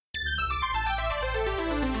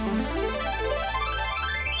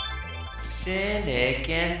Cynic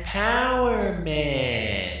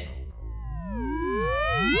Empowerment.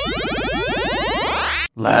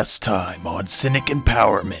 Last time on Cynic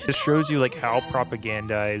Empowerment. This shows you like how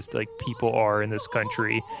propagandized like people are in this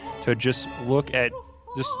country to just look at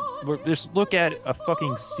a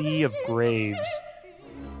fucking sea of graves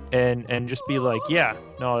and just be like, yeah,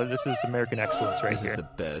 no, this is American excellence right This here. is the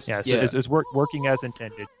best. Yeah, so it's working as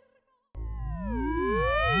intended.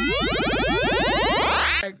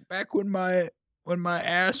 Back when my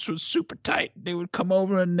ass was super tight, they would come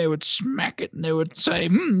over and they would smack it and they would say,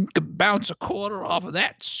 you could bounce a quarter off of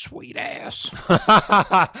that sweet ass.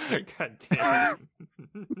 God damn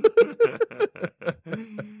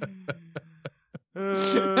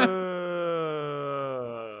it.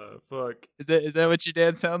 Fuck. Is that what your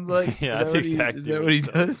dad sounds like? Yeah, that's exactly is that what he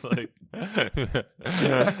does? like.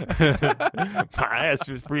 My ass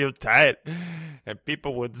was real tight, and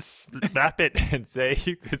people would slap it and say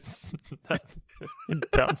you could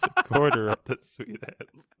bounce a quarter off that sweet ass.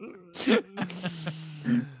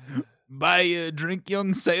 Buy a drink,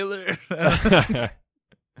 young sailor.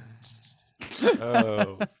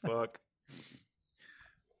 Oh, fuck.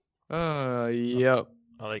 Oh, yep.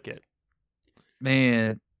 I like it.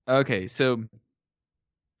 Man. Okay, so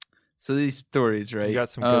these stories, right? You got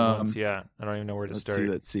some good ones, yeah. I don't even know where to start.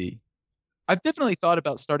 Let's see. I've definitely thought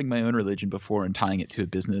about starting my own religion before and tying it to a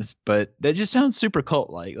business, but that just sounds super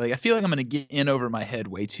cult-like. Like, I feel like I'm going to get in over my head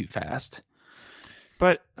way too fast.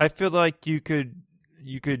 But I feel like you could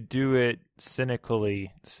do it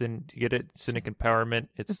cynically. Get it? Cynic Empowerment.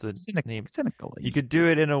 It's the name. Cynically. You could do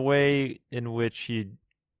it in a way in which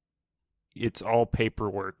it's all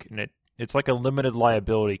paperwork, and it's like a limited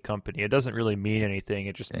liability company. It doesn't really mean anything.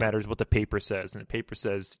 It just matters what the paper says, and the paper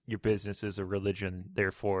says your business is a religion,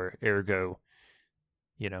 therefore, ergo,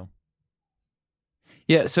 Yeah,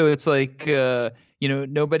 so it's like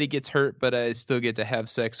nobody gets hurt, but I still get to have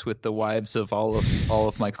sex with the wives of all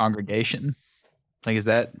of my congregation. Like, is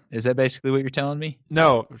that basically what you're telling me?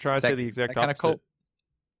 No, I'm trying to say the exact kind of opposite. cult?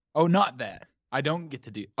 Oh, not that. I don't get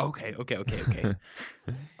to do. Okay.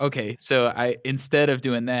 Okay. So instead of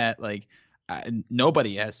doing that, like,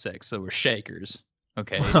 nobody has sex, so we're shakers.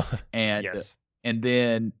 Okay. And yes. and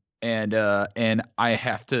then and I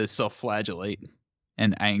have to self-flagellate,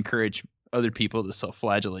 and I encourage other people to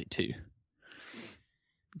self-flagellate too.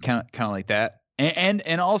 Kind of like that.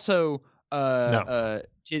 And also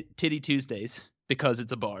Titty Tuesdays, because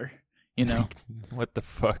it's a bar. What the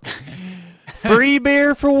fuck? Free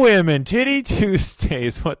beer for women. Titty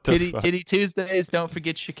Tuesdays. What the fuck? Titty Tuesdays. Don't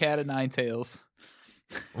forget your cat of nine tails.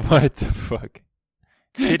 What the fuck?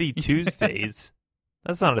 Titty Tuesdays?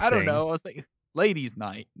 That's not a thing. I don't know. I was like, ladies'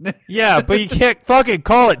 night. Yeah, but you can't fucking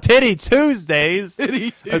call it Titty Tuesdays.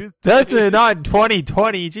 Titty Tuesdays. That's not in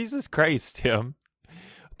 2020. Jesus Christ, Tim.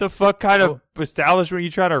 What the fuck kind of establishment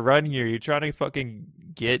you trying to run here? You trying to fucking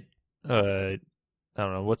get I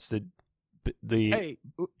don't know, what's the Hey,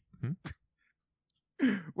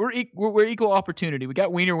 we're equal opportunity. We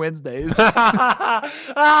got Wiener Wednesdays. Come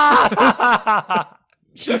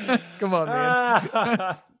on,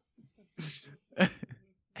 man.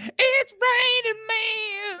 It's raining,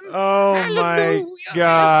 man. Oh Hallelujah. my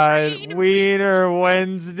God, Wiener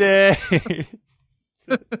Wednesday.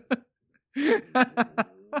 In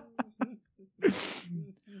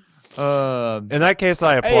that case,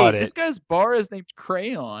 I applaud it. This guy's bar is named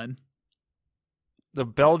Crayon. The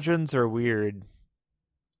Belgians are weird.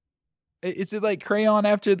 Is it like crayon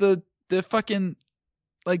after the fucking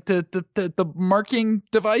like the marking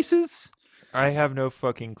devices? I have no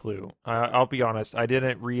fucking clue. I'll be honest. I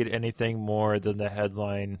didn't read anything more than the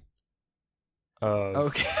headline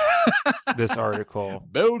of this article.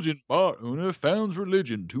 Belgian bar owner founds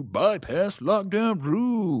religion to bypass lockdown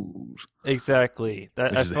rules. Exactly.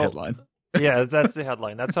 Which is the headline. Yeah, that's the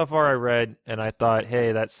headline. That's how far I read, and I thought,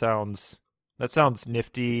 hey, that sounds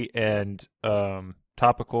nifty and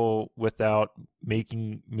topical without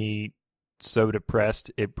making me so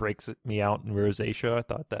depressed it breaks me out in rosacea. I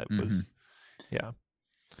thought that was, yeah.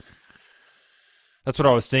 That's what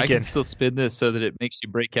I was thinking. I can still spin this so that it makes you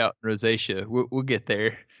break out in rosacea. We'll get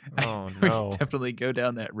there. Oh, We no. definitely go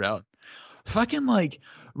down that route. Fucking like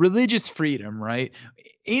religious freedom, right?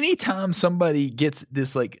 Anytime somebody gets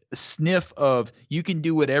this like sniff of you can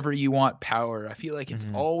do whatever you want power, I feel like it's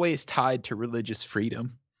always tied to religious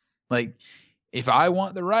freedom. Like, if I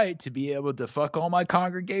want the right to be able to fuck all my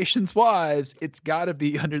congregation's wives, it's got to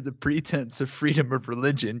be under the pretense of freedom of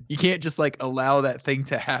religion. You can't just like allow that thing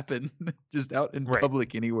to happen just out in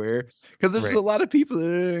public anywhere, because there's a lot of people that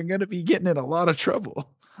are going to be getting in a lot of trouble.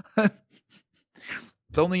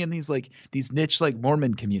 It's only in these niche like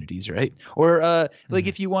Mormon communities, right? Or like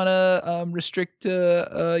if you want to restrict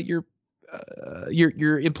your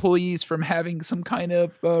employees from having some kind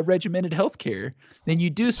of regimented health care, then you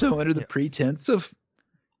do so under the pretense of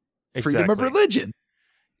freedom of religion.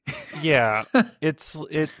 Yeah,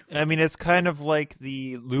 I mean, it's kind of like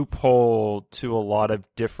the loophole to a lot of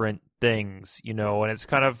different things, you know, and it's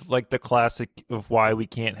kind of like the classic of why we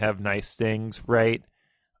can't have nice things, right?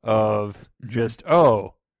 Of just,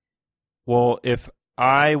 oh, well, if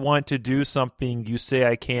I want to do something you say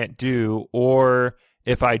I can't do, or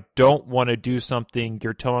if I don't want to do something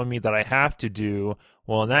you're telling me that I have to do,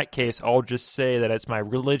 well, in that case, I'll just say that it's my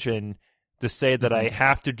religion to say that I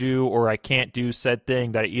have to do or I can't do said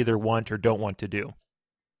thing that I either want or don't want to do.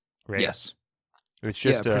 Right? Yes. It's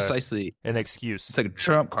just precisely an excuse. It's like a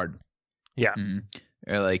trump card. Yeah.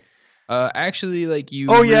 Or like, actually, like you.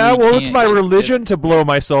 Oh, yeah? Well, it's my religion to blow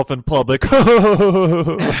myself in public.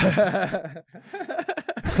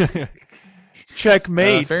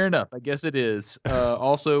 Checkmate. Fair enough. I guess it is.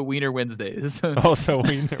 Also, Wiener Wednesdays. Also,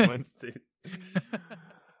 Wiener Wednesdays.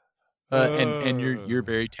 And you're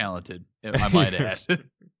very talented, I might add.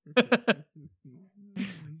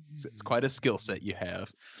 It's quite a skill set you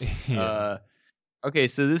have. Yeah. Okay,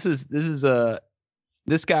 so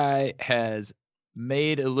this guy has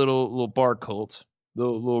made a little bar cult,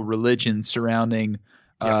 little religion surrounding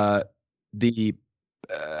the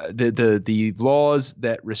laws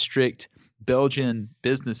that restrict Belgian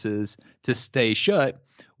businesses to stay shut,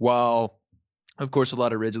 while of course a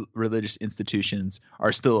lot of religious institutions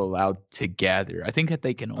are still allowed to gather. I think that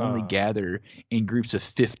they can only gather in groups of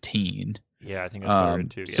 15. Yeah, I think that's what I read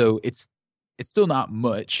too. Yeah. So it's still not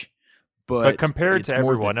much, but compared to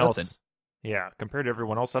everyone else, compared to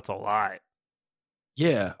everyone else, that's a lot.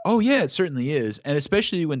 Yeah. Oh, yeah. It certainly is, and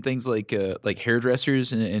especially when things like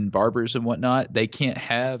hairdressers and barbers and whatnot, they can't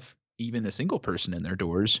have even a single person in their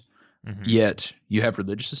doors. Yet you have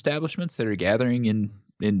religious establishments that are gathering in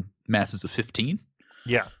masses of 15.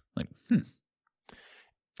 Yeah. Like,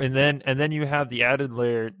 And then you have the added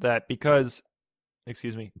layer that because,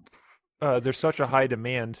 there's such a high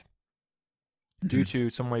demand due to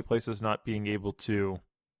so many places not being able to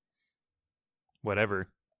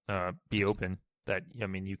be open, that, I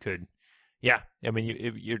mean, you could,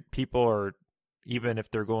 your people are, even if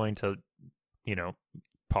they're going to,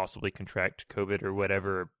 possibly contract COVID or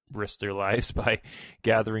whatever, risk their lives by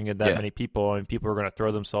gathering in that many people, and people are going to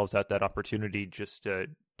throw themselves at that opportunity just to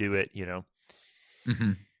do it,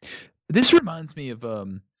 This reminds me of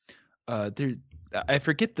I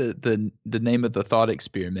forget the name of the thought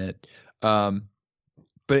experiment, but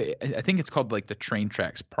I think it's called like the train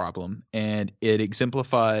tracks problem, and it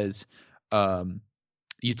exemplifies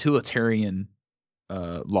utilitarian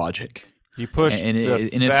logic. You push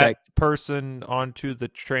the fat person onto the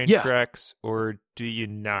train tracks, or do you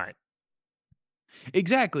not?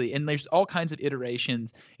 Exactly. And there's all kinds of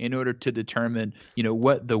iterations in order to determine,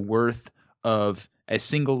 what the worth of a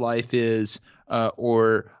single life is,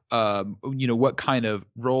 or what kind of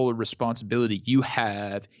role or responsibility you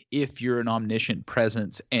have if you're an omniscient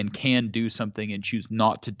presence and can do something and choose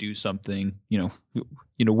not to do something.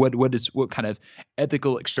 What kind of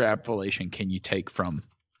ethical extrapolation can you take from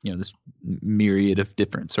this myriad of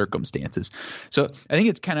different circumstances? So I think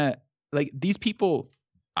it's kind of like these people,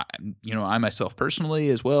 I myself personally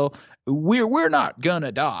as well, we're not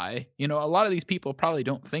gonna die. A lot of these people probably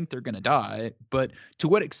don't think they're gonna die, but to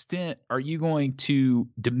what extent are you going to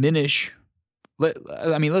diminish?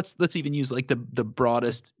 Let's even use like the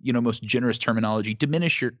broadest, most generous terminology: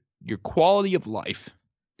 diminish your quality of life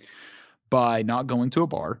by not going to a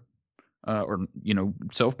bar. Or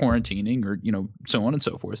self-quarantining, or so on and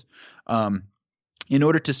so forth, in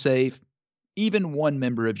order to save even one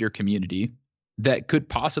member of your community that could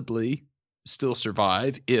possibly still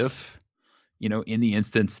survive if, in the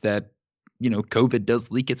instance that, COVID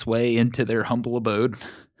does leak its way into their humble abode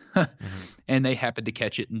and they happen to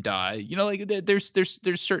catch it and die. There's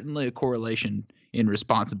certainly a correlation in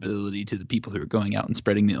responsibility to the people who are going out and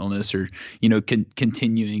spreading the illness, or,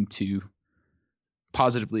 continuing to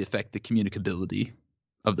positively affect the communicability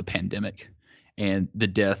of the pandemic and the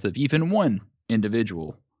death of even one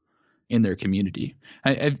individual in their community.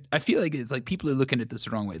 I feel like it's like people are looking at this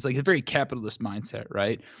the wrong way. It's like a very capitalist mindset,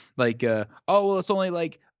 right? Like, it's only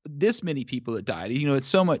like this many people that died. It's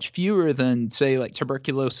so much fewer than, say, like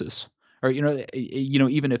tuberculosis, or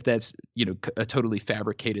even if that's a totally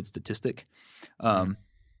fabricated statistic.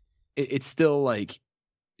 It's still like,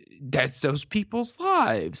 that's those people's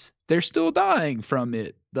lives. They're still dying from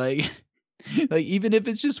it. Like, Like, even if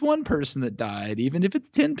it's just one person that died, even if it's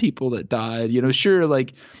 10 people that died, sure,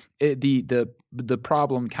 like the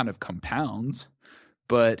problem kind of compounds,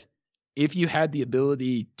 but if you had the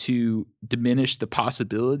ability to diminish the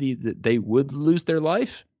possibility that they would lose their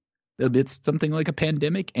life amidst something like a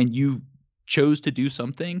pandemic, and you chose to do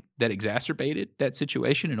something that exacerbated that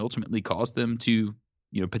situation and ultimately caused them to,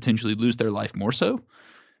 potentially lose their life more so,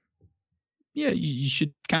 yeah, you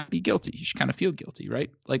should kind of be guilty. You should kind of feel guilty, right?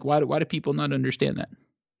 Like, why do people not understand that?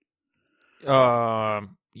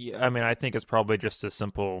 Yeah, I mean, I think it's probably just as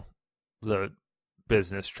simple the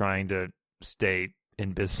business trying to stay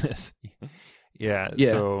in business. Yeah,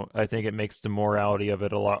 so I think it makes the morality of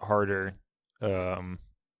it a lot harder, of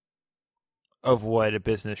what a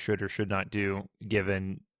business should or should not do,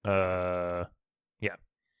 given, yeah.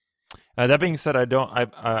 That being said,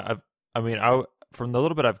 from the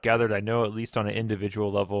little bit I've gathered, I know at least on an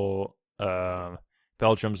individual level,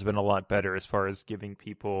 Belgium's been a lot better as far as giving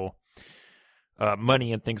people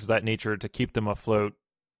money and things of that nature to keep them afloat.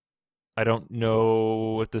 I don't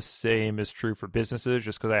know if the same is true for businesses,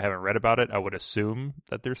 just because I haven't read about it. I would assume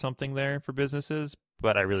that there's something there for businesses,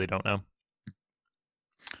 but I really don't know.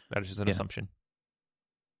 That is just an assumption.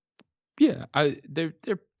 Yeah, there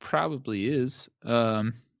probably is.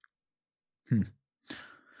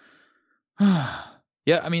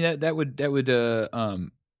 Yeah, I mean that would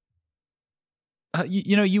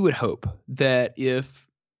you would hope that if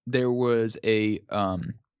there was an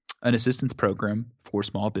assistance program for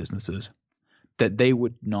small businesses, that they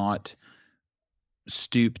would not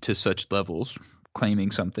stoop to such levels,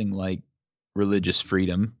 claiming something like religious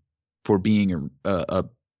freedom for being a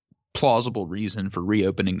plausible reason for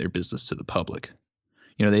reopening their business to the public.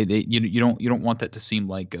 You don't want that to seem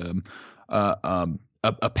like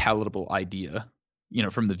a palatable idea,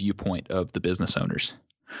 from the viewpoint of the business owners.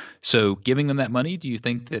 So giving them that money, do you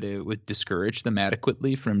think that it would discourage them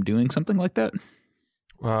adequately from doing something like that?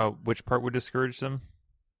 Which part would discourage them?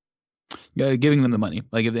 Giving them the money.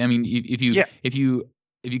 Like, if you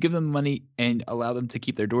give them money and allow them to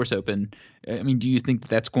keep their doors open, I mean, do you think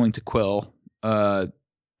that's going to quell or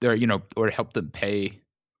help them pay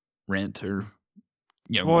rent or,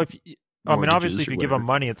 well, obviously, if you whatever. give them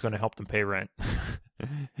money, it's going to help them pay rent.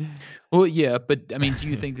 Well, yeah, but I mean, do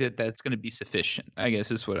you think that that's going to be sufficient? I guess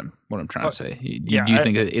is what I'm trying to say. Do you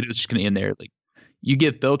think that it's just going to end there? Like, you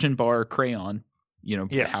give Belgian Bar crayon,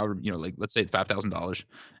 however, like, let's say it's $5,000.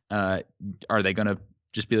 Are they going to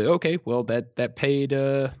just be like, okay, well, that paid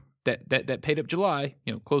that paid up July,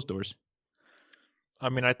 close doors? I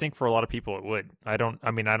mean, I think for a lot of people it would. I don't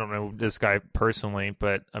know this guy personally,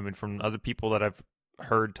 but I mean, from other people that I've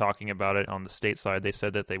heard talking about it on the state side, they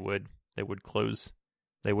said that they would close.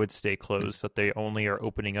 They would stay closed, that they only are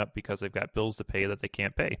opening up because they've got bills to pay that they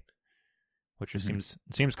can't pay, which seems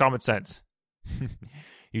common sense.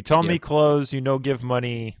 You tell me close, give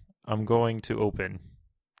money, I'm going to open.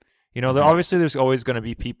 Obviously there's always going to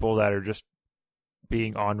be people that are just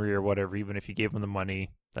being ornery or whatever, even if you gave them the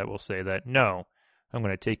money, that will say that, no, I'm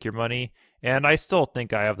going to take your money, and I still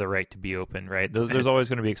think I have the right to be open, right? There's always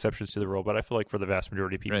going to be exceptions to the rule, but I feel like for the vast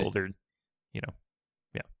majority of people, they're, yeah.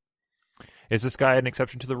 Is this guy an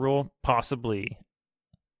exception to the rule? Possibly.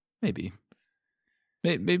 Maybe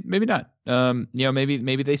not.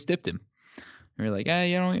 Maybe they stiffed him. They're like,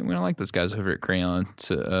 we don't like those guys over at Crayon.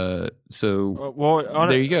 So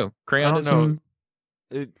there you go. Crayon is some.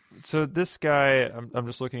 So this guy, I'm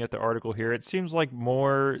just looking at the article here. It seems like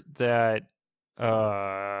more that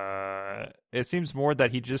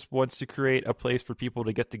he just wants to create a place for people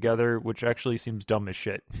to get together, which actually seems dumb as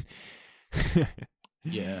shit.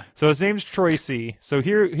 Yeah. So his name's Troisi. So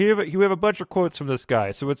here we have a bunch of quotes from this guy.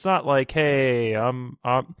 So it's not like, hey, I'm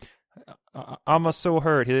so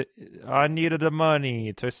hurt. I needed the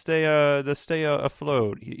money to stay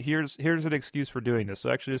afloat. Here's an excuse for doing this. So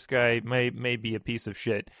actually, this guy may be a piece of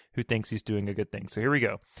shit who thinks he's doing a good thing. So here we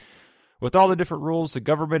go. With all the different rules, the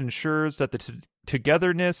government ensures that the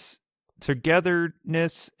togetherness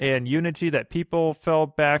and unity that people fell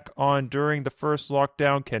back on during the first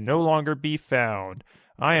lockdown can no longer be found.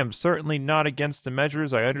 I am certainly not against the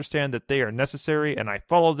measures. I understand that they are necessary, and I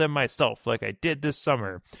follow them myself, like I did this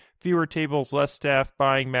summer. Fewer tables, less staff,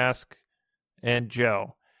 buying masks and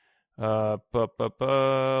gel.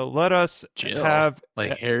 Let us have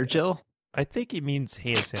like hair gel. I think he means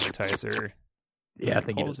hand sanitizer. Yeah, I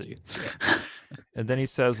think he does too. And then he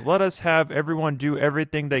says, let us have everyone do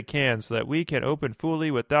everything they can so that we can open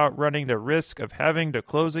fully without running the risk of having to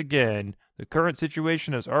close again. The current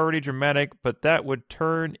situation is already dramatic, but that would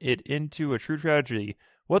turn it into a true tragedy.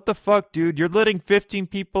 What the fuck, dude? You're letting 15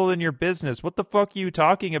 people in your business. What the fuck are you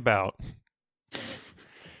talking about?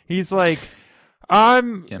 He's like,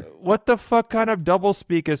 Yeah. what the fuck kind of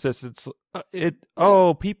doublespeak is this?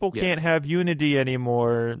 People can't have unity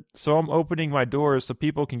anymore, so I'm opening my doors so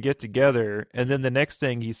people can get together. And then the next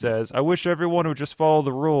thing he says, I wish everyone would just follow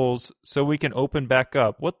the rules so we can open back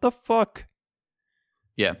up. What the fuck?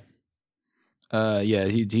 Yeah.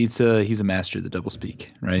 He's a master of the doublespeak,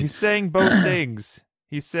 right? He's saying both things.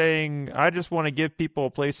 He's saying, I just want to give people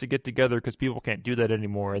a place to get together because people can't do that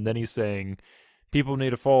anymore. And then he's saying, people need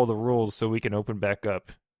to follow the rules so we can open back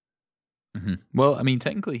up. Mm-hmm. Well, I mean,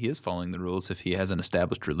 technically he is following the rules if he has an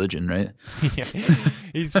established religion, right? Yeah.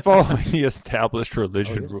 He's following the established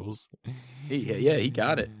religion rules. He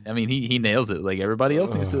got it. I mean, he nails it. Like, everybody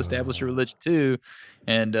else needs to establish a religion too.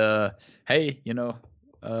 And, hey,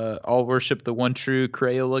 all worship the one true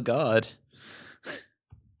Crayola God.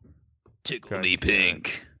 Tickle me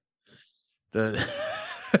pink. The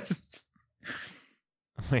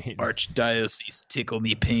Archdiocese tickle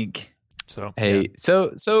me pink. So hey, yeah.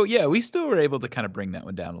 so yeah, we still were able to kind of bring that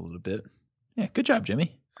one down a little bit. Yeah, good job,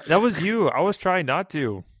 Jimmy. That was you. I was trying not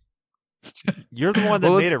to. You're the one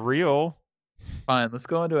that made it real. Fine, let's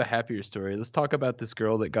go into a happier story. Let's talk about this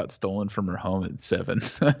girl that got stolen from her home at 7.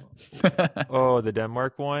 Oh, the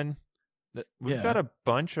Denmark one? We've got a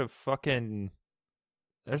bunch of fucking...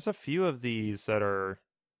 There's a few of these that are...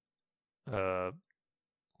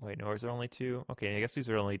 Wait, no, is there only 2? Okay, I guess these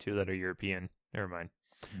are only 2 that are European. Never mind.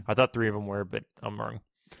 I thought 3 of them were, but I'm wrong.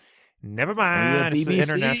 Never mind. It's the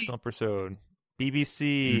international episode.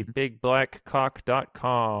 BBC,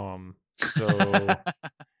 bigblackcock.com. So...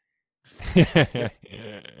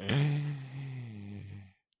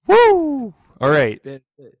 Woo! All right.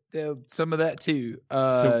 Some of that too.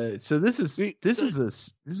 So this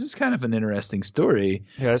is kind of an interesting story.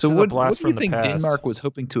 Yeah, so what do you think Denmark was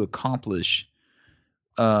hoping to accomplish?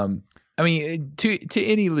 I mean, to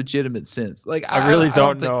any legitimate sense. Like I really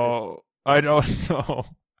don't know. I don't know.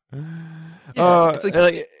 Yeah,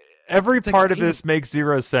 every part of this makes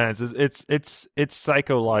zero sense. It's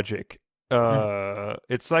psychologic.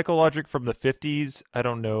 It's psychologic from the 50s. I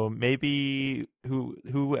don't know. Maybe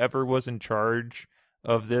whoever was in charge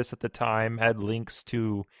of this at the time had links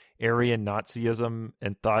to Aryan Nazism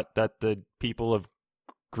and thought that the people of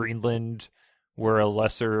Greenland were a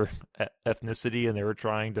lesser ethnicity and they were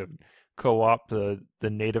trying to co-opt the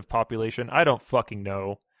native population. I don't fucking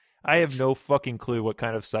know. I have no fucking clue what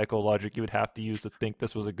kind of psychologic you would have to use to think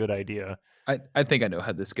this was a good idea. I think I know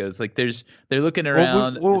how this goes. Like they're looking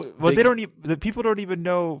around. They don't even, the people don't even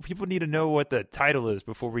know. People need to know what the title is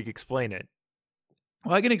before we explain it.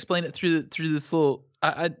 Well, I can explain it through this little.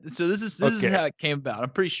 So this is how it came about. I'm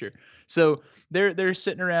pretty sure. So they're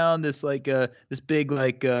sitting around this this big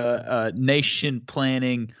nation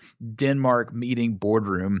planning Denmark meeting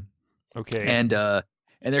boardroom. Okay.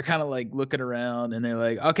 And they're kind of like looking around and they're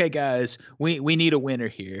like, okay, guys, we need a winner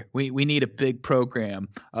here. We need a big program.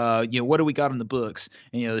 What do we got on the books?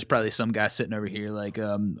 And, there's probably some guy sitting over here like,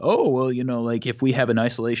 if we have an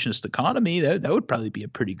isolationist economy, that would probably be a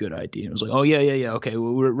pretty good idea. And it was like, oh, yeah. Okay,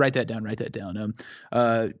 we'll write that down.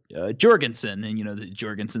 Jorgensen, and,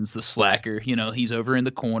 Jorgensen's the slacker. He's over in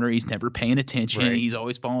the corner. He's never paying attention. Right. He's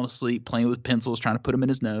always falling asleep, playing with pencils, trying to put them in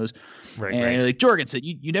his nose. Right. And like, Jorgensen,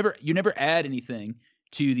 you never add anything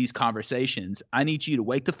to these conversations. I need you to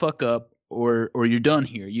wake the fuck up or you're done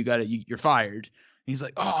here. You're fired. And he's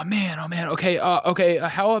like, oh man. Okay.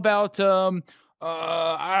 How about,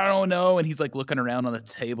 I don't know. And he's like looking around on the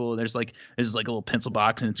table and there's like a little pencil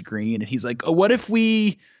box and it's green. And he's like, oh, what if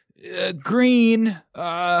we, green,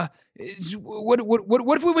 what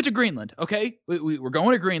if we went to Greenland? Okay, we're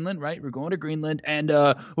going to Greenland, right? We're going to Greenland, and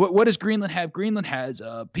what does Greenland have? Greenland has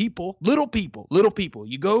little people.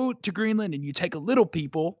 You go to Greenland and you take a little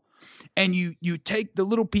people, and you take the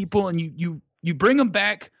little people and you bring them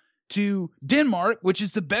back to Denmark, which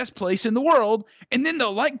is the best place in the world, and then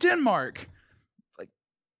they'll like Denmark. It's like,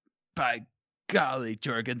 by golly,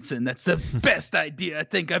 Jorgensen, that's the best idea I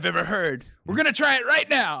think I've ever heard. We're going to try it right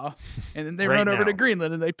now. And then they run over to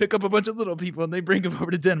Greenland and they pick up a bunch of little people and they bring them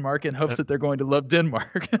over to Denmark in hopes that they're going to love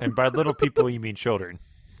Denmark. And by little people, you mean children.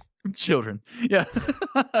 Children. Yeah.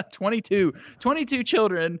 22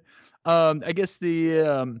 children. I guess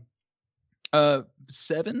the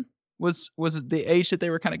 7 was the age that they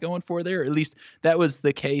were kind of going for there. Or at least that was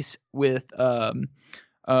the case with the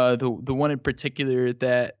one in particular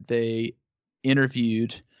that they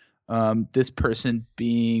interviewed, this person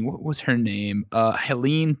being, what was her name?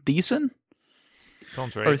 Helene Thiessen?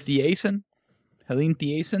 Sounds right. Or Thiessen? Helene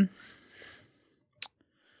Thiessen?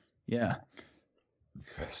 Yeah.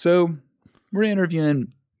 So we're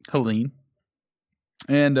interviewing Helene,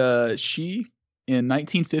 and she, in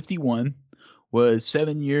 1951, was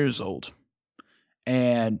 7 years old,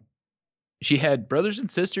 and she had brothers and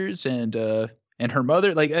sisters, and her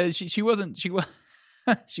mother, like, she wasn't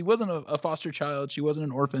she wasn't a foster child, she wasn't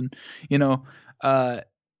an orphan, you know, and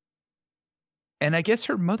I guess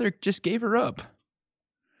her mother just gave her up,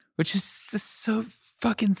 which is just so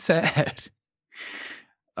fucking sad.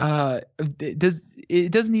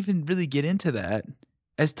 It doesn't even really get into that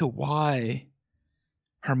as to why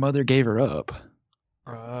her mother gave her up.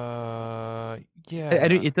 Yeah.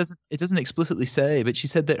 It doesn't explicitly say, but she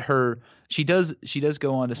said that she does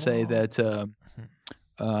go on to say that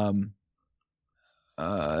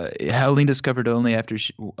Halloween discovered only after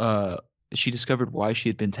she discovered why she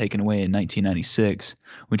had been taken away in 1996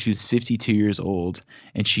 when she was 52 years old,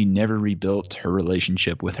 and she never rebuilt her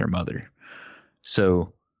relationship with her mother.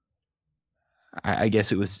 So I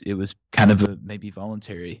guess it was kind of maybe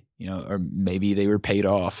voluntary, or maybe they were paid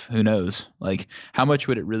off. Who knows? Like, how much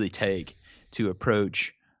would it really take to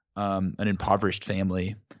approach an impoverished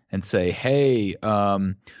family and say, hey,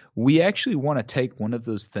 we actually want to take one of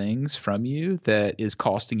those things from you that is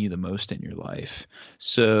costing you the most in your life.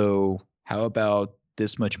 So how about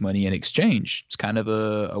this much money in exchange? It's kind of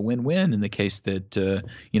a win-win in the case that,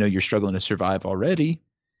 you're struggling to survive already.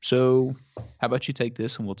 So how about you take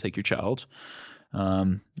this and we'll take your child,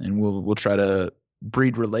 and we'll try to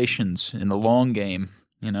breed relations in the long game.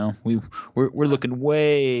 We're looking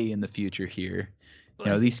way in the future here.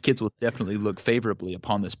 These kids will definitely look favorably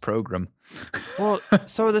upon this program. Well,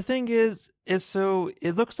 so the thing is so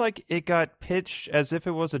it looks like it got pitched as if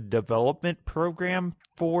it was a development program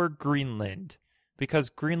for Greenland, because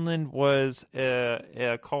Greenland was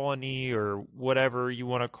a colony, or whatever you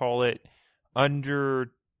want to call it,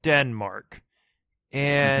 under Denmark.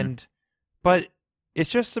 And but it's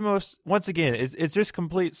just the most, once again, it's just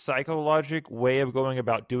complete psychologic way of going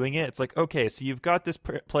about doing it. It's like, okay, so you've got this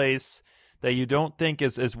place that you don't think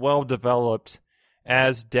is as well developed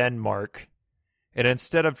as Denmark, and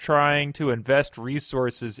instead of trying to invest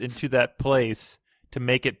resources into that place to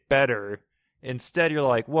make it better, instead you're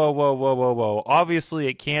like, whoa, obviously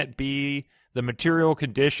it can't be the material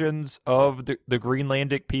conditions of the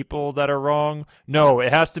Greenlandic people that are wrong. No,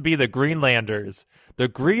 it has to be the Greenlanders. The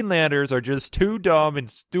Greenlanders are just too dumb and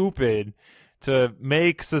stupid to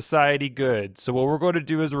make society good. So what we're going to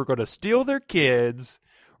do is we're going to steal their kids,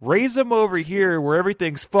 raise them over here where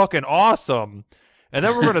everything's fucking awesome, and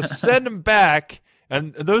then we're going to send them back,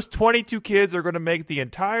 and those 22 kids are going to make the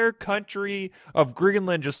entire country of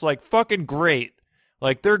Greenland just like fucking great.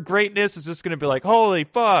 Like, their greatness is just going to be like, holy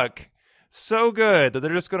fuck, so good that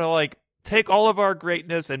they're just going to like take all of our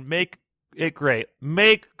greatness and make it great.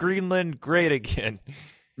 Make Greenland great again.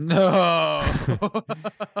 No.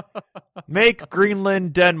 Make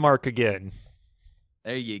Greenland Denmark again.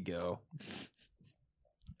 There you go.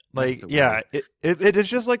 Like, yeah, it is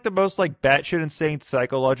just like the most like batshit insane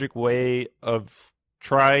psychological way of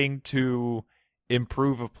trying to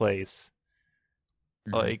improve a place.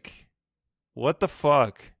 Like, what the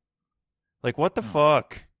fuck? Like, what the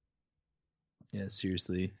fuck? Yeah,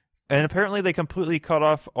 seriously. And apparently they completely cut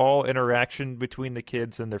off all interaction between the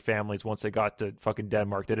kids and their families once they got to fucking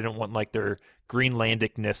Denmark. They didn't want like their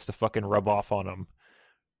Greenlandicness to fucking rub off on them.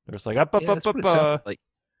 They're just like, like.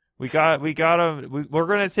 We got them. We're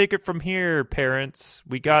gonna take it from here, parents.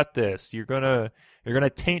 We got this. You're gonna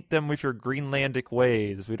taint them with your Greenlandic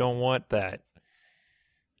ways. We don't want that.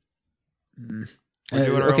 We're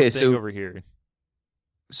doing our own thing over here.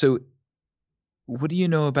 So, what do you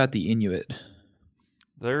know about the Inuit?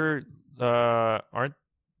 They're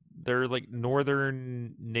they're like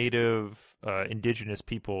northern native indigenous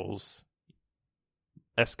peoples,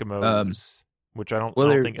 Eskimos, which I don't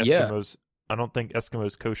think Eskimos. Yeah. I don't think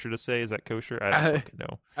Eskimo's kosher to say. Is that kosher? I don't fucking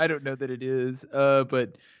know. I don't know that it is.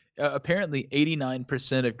 But apparently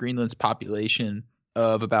 89% of Greenland's population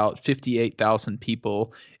of about 58,000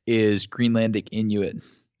 people is Greenlandic Inuit.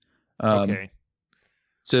 Okay.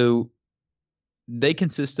 So they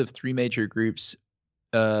consist of three major groups: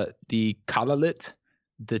 the Kalalit,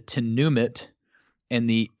 the Tenumit, and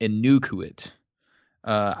the Inukuit.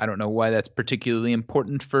 I don't know why that's particularly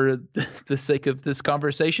important for the sake of this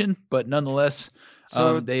conversation, but nonetheless,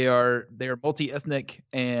 they are multi-ethnic,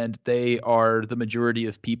 and they are the majority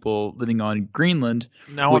of people living on Greenland.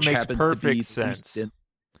 Now which it makes happens perfect to be sense.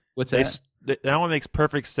 What's that? Now it makes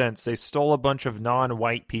perfect sense. They stole a bunch of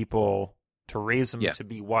non-white people to raise them to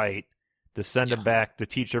be white, to send them back to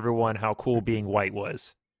teach everyone how cool being white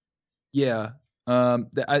was. Yeah. Now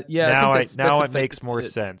it makes more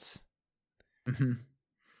sense. Mm-hmm.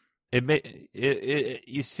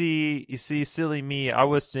 You see, silly me. I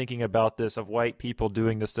was thinking about this of white people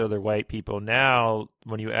doing this to other white people. Now,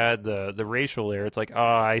 when you add the racial layer, it's like, oh,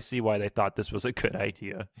 I see why they thought this was a good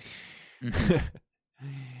idea.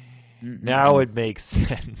 Now it makes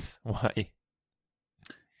sense why.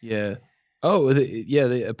 Yeah. Oh,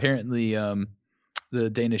 they apparently the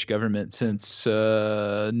Danish government since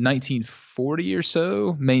 1940 or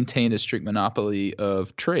so maintained a strict monopoly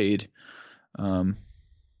of trade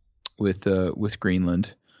with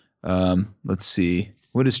Greenland. Let's see.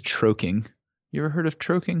 What is troking? You ever heard of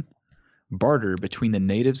troking? Barter between the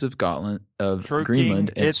natives of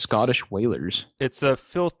Greenland and Scottish whalers. It's a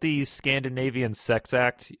filthy Scandinavian sex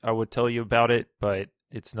act. I would tell you about it, but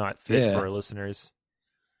it's not fit for our listeners.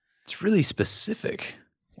 It's really specific.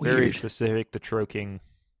 Very specific, the troking.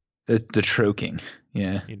 The troking.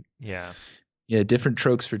 Yeah. Yeah. Yeah, different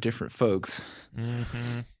trokes for different folks.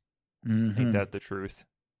 Ain't that the truth?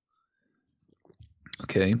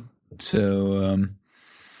 Okay. So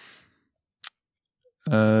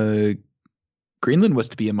Greenland was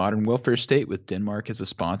to be a modern welfare state with Denmark as a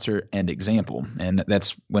sponsor and example. And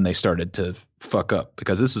that's when they started to fuck up,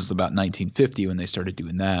 because this was about 1950 when they started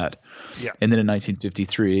doing that. Yeah. And then in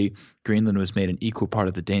 1953, Greenland was made an equal part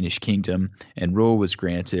of the Danish kingdom, and home rule was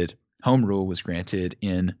granted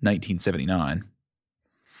in 1979.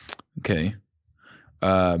 Okay.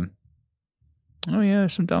 Oh yeah,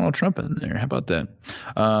 there's some Donald Trump in there. How about that?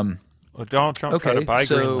 Well, Donald Trump tried to buy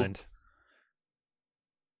Greenland.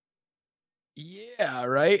 Yeah,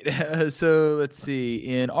 right. So let's see.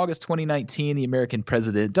 In August 2019, the American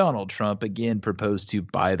president Donald Trump again proposed to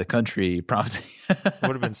buy the country, prompting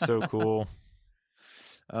would have been so cool.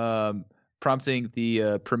 Prompting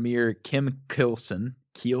the premier Kim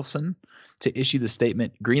Kielsen to issue the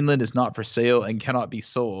statement, "Greenland is not for sale and cannot be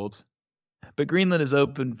sold, but Greenland is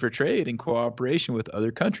open for trade and cooperation with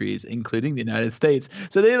other countries, including the United States."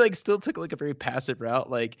 So they still took a very passive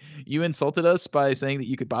route. Like, you insulted us by saying that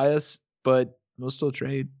you could buy us, but we'll still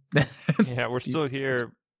trade. Yeah, we're still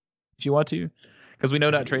here. If you want to, because we know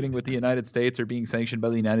not trading with the United States or being sanctioned by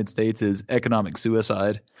the United States is economic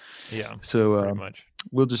suicide. Yeah. So pretty much.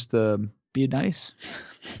 We'll just be nice.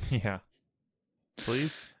 Yeah.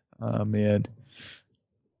 Please. Oh man.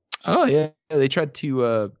 Oh yeah, they tried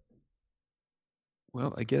to.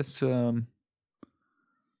 Well, I guess is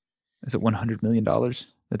it $100 million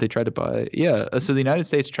that they tried to buy? Yeah. So the United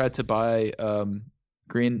States tried to buy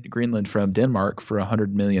Greenland from Denmark for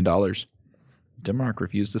 $100 million. Denmark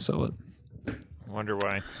refused to sell it. I wonder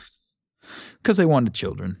why. Because they wanted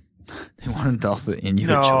children. They wanted all the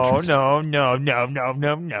Inuit children.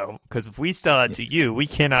 No. Because if we sell it to you, we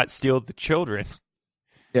cannot steal the children.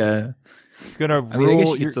 Yeah. It's gonna rule. I mean, I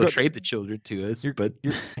guess you can still trade the children to us, but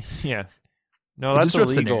yeah. No, that's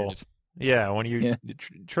illegal. Yeah, when you're Yeah.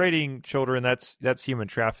 trading children, that's human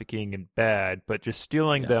trafficking and bad. But just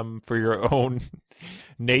stealing them for your own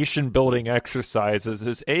nation-building exercises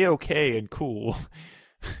is a-okay and cool.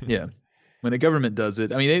 Yeah, when a government does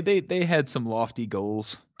it, I mean, they had some lofty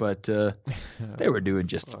goals, but they were doing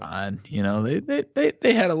just fine. You know,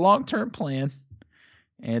 they had a long-term plan,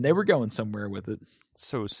 and they were going somewhere with it.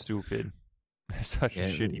 So stupid. Such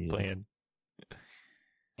a shitty plan.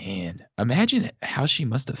 Man, imagine how she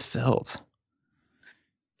must have felt.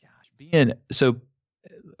 Gosh,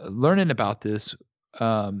 learning about this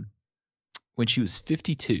when she was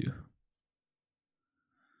 52.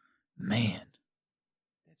 Man,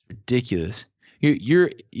 that's ridiculous. You're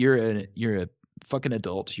a fucking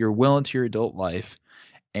adult. You're well into your adult life,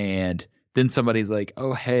 and then somebody's like,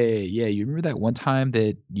 "Oh, hey, yeah, you remember that one time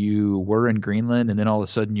that you were in Greenland, and then all of a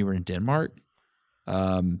sudden you were in Denmark?"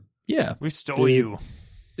 Yeah, we stole you.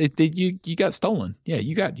 You got stolen. Yeah,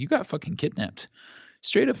 you got fucking kidnapped.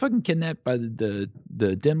 Straight up fucking kidnapped by the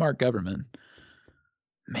Denmark government.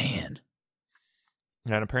 Man.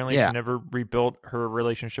 And apparently she never rebuilt her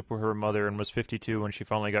relationship with her mother and was 52 when she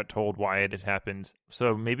finally got told why it had happened.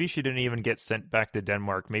 So maybe she didn't even get sent back to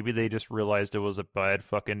Denmark. Maybe they just realized it was a bad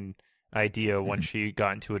fucking idea when she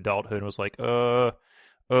got into adulthood and was like, you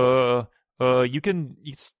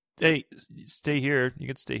stay here. You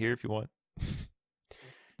can stay here if you want.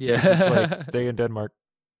 Yeah. Just stay in Denmark.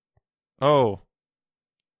 Oh,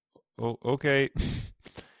 okay.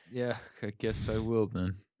 Yeah, I guess I will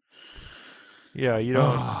then. Yeah, you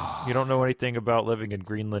don't know anything about living in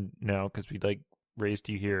Greenland now because we raised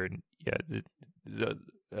you here, and the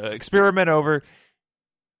experiment over.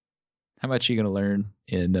 How much are you gonna learn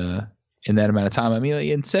in that amount of time? I mean,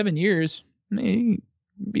 in 7 years, you'd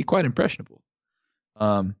be quite impressionable.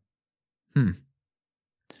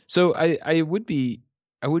 So I would be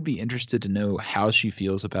interested to know how she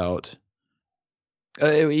feels about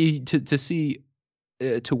To see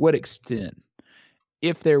to what extent,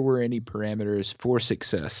 if there were any parameters for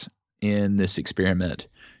success in this experiment,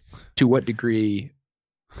 to what degree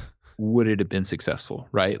would it have been successful,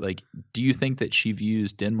 right? Like, do you think that she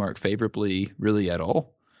views Denmark favorably really at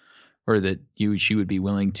all? Or that she would be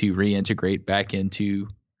willing to reintegrate back into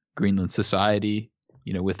Greenland society,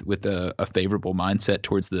 with a favorable mindset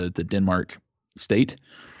towards the Denmark state?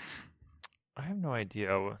 I have no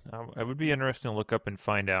idea. It would be interesting to look up and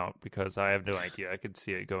find out because I have no idea. I could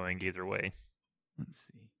see it going either way. Let's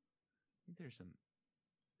see. I think there's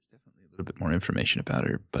definitely a little bit more information about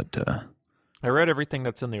her, but I read everything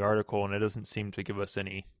that's in the article, and it doesn't seem to give us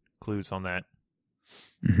any clues on that.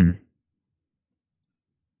 Mm-hmm.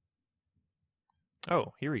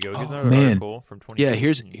 Oh, here we go. Here's another article from 2015. Yeah,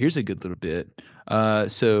 here's a good little bit.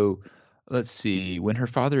 So let's see. When her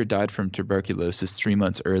father died from tuberculosis 3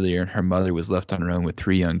 months earlier, and her mother was left on her own with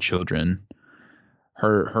 3 young children,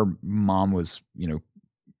 her mom was,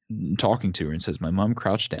 talking to her and says, "My mom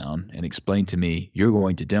crouched down and explained to me, 'You're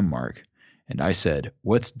going to Denmark.' And I said,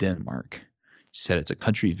 'What's Denmark?' She said, 'It's a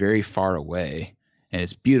country very far away, and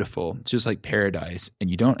it's beautiful. It's just like paradise,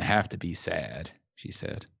 and you don't have to be sad,' she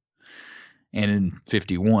said." And in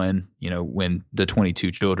 51, when the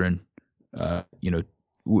 22 children,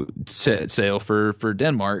 set sail for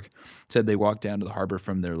Denmark, said they walked down to the harbor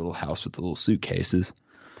from their little house with the little suitcases,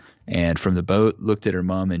 and from the boat looked at her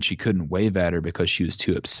mom, and she couldn't wave at her because she was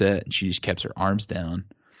too upset, and she just kept her arms down.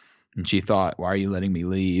 And she thought, "Why are you letting me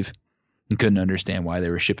leave?" And couldn't understand why they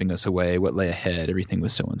were shipping us away, what lay ahead. Everything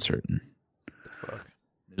was so uncertain. Fuck.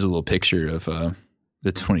 There's a little picture of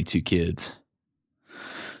the 22 kids.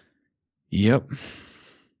 Yep.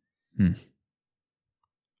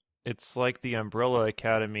 It's like the Umbrella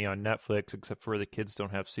Academy on Netflix, except for the kids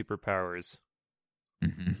don't have superpowers.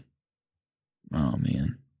 Mm-hmm. Oh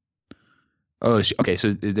man. Oh, okay.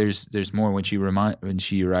 So there's more when she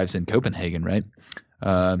arrives in Copenhagen, right?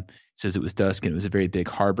 It says it was dusk and it was a very big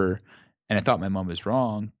harbor, and I thought my mom was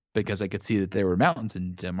wrong because I could see that there were mountains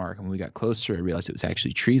in Denmark. And when we got closer, I realized it was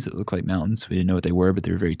actually trees that looked like mountains. We didn't know what they were, but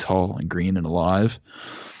they were very tall and green and alive.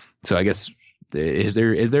 So I guess is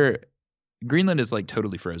there Greenland is like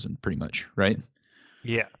totally frozen pretty much, right?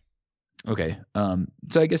 Yeah. Okay.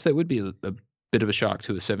 So I guess that would be a bit of a shock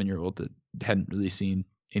to a 7-year-old that hadn't really seen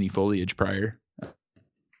any foliage prior.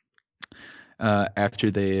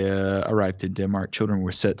 After they arrived in Denmark, children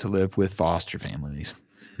were set to live with foster families.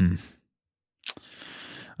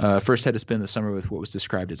 First had to spend the summer with what was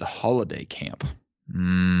described as a holiday camp.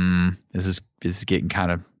 This is getting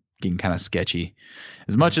kind of sketchy.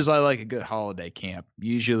 As much as I like a good holiday camp,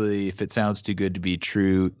 usually if it sounds too good to be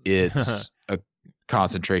true, it's a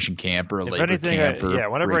concentration camp or a labor camp.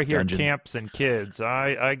 Whenever I hear dungeon. camps and kids,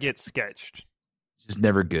 I get sketched. It's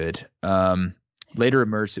never good. Later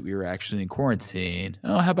emerged that we were actually in quarantine.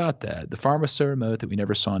 Oh, how about that? The farm was so remote that we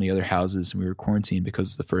never saw any other houses, and we were quarantined because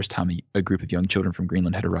it's the first time a group of young children from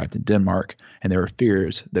Greenland had arrived in Denmark, and there were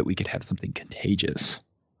fears that we could have something contagious,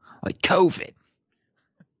 like COVID.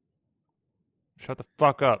 Shut the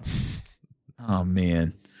fuck up. Oh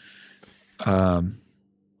man.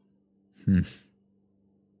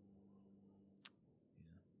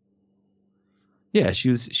 Yeah, she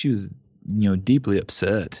was deeply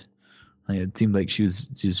upset. Like, it seemed like she was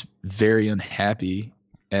just very unhappy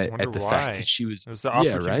at the fact that she was. It was the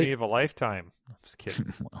opportunity right? of a lifetime. I'm just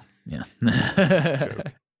kidding. Well, yeah.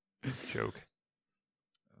 It's a joke.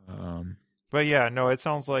 But yeah, no, it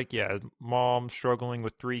sounds like, mom struggling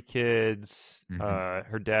with 3 kids. Mm-hmm.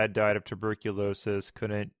 Her dad died of tuberculosis,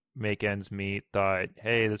 couldn't make ends meet, thought,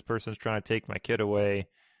 hey, this person's trying to take my kid away.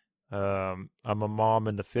 I'm a mom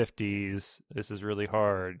in the 50s. This is really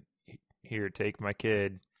hard. Here, take my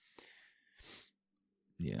kid.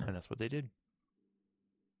 Yeah. And that's what they did.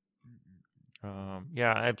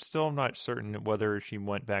 I'm still not certain whether she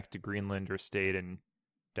went back to Greenland or stayed in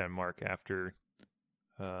Denmark after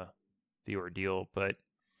the ordeal, but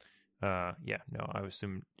I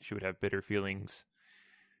assume she would have bitter feelings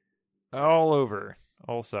all over,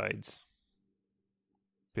 all sides.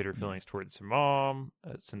 Bitter feelings towards her mom,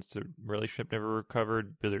 since the relationship never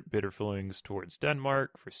recovered. Bitter feelings towards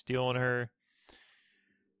Denmark for stealing her.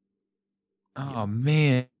 Oh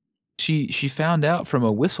man, she found out from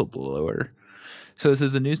a whistleblower. So it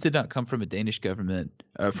says the news did not come from the Danish government,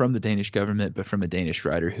 but from a Danish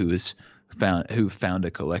writer who found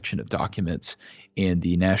a collection of documents in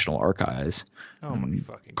the National Archives. Oh my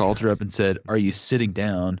fucking! Called her up and said, "Are you sitting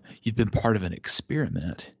down? You've been part of an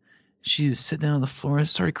experiment." She sat down on the floor and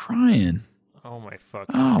started crying. Oh my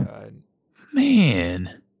fucking god,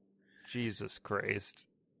 man! Jesus Christ!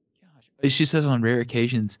 She says on rare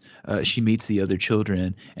occasions she meets the other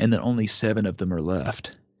children, and that only 7 of them are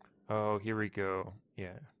left. Oh, here we go.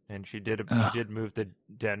 Yeah, and she did Ugh. move to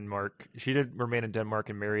Denmark. She did remain in Denmark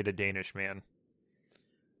and married a Danish man.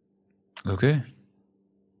 Okay.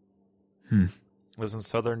 Lives in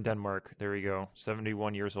southern Denmark. There we go.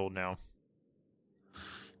 71 years old now.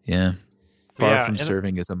 Yeah. Far Yeah, from and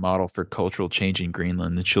serving as a model for cultural change in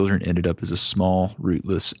Greenland, the children ended up as a small,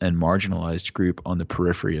 rootless, and marginalized group on the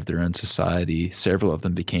periphery of their own society. Several of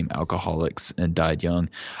them became alcoholics and died young.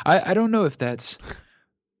 I don't know if that's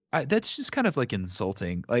just kind of like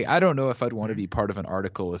insulting. Like, I don't know if I'd want to be part of an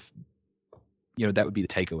article if, that would be the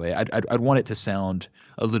takeaway. I'd want it to sound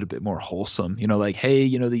a little bit more wholesome. Like, hey,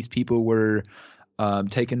 these people were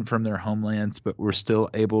taken from their homelands, but were still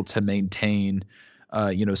able to maintain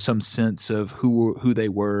some sense of who they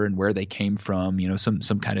were and where they came from,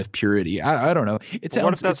 some kind of purity. I don't know.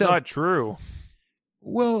 What if that's not true?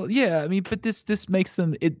 Well, yeah, I mean, but this makes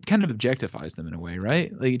them, it kind of objectifies them in a way,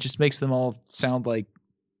 right? Like, it just makes them all sound like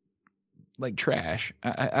trash.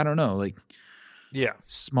 I don't know, like, yeah,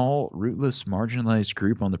 small, rootless, marginalized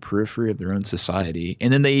group on the periphery of their own society.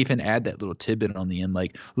 And then they even add that little tidbit on the end,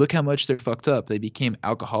 like, look how much they're fucked up. They became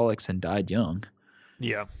alcoholics and died young.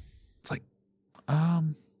 Yeah. It's like,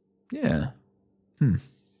 yeah. No.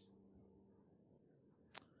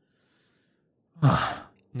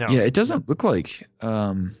 Yeah, it doesn't look like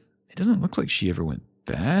she ever went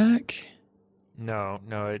back. No.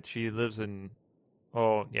 She lives in.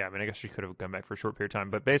 Oh, yeah. I mean, I guess she could have gone back for a short period of time,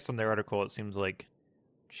 but based on their article, it seems like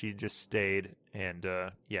she just stayed and,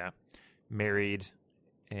 married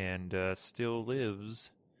and still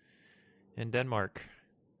lives in Denmark.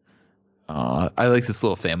 I like this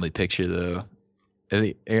little family picture though.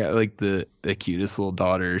 I like the cutest little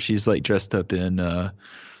daughter. She's like dressed up in I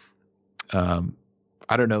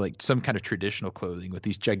don't know, like some kind of traditional clothing with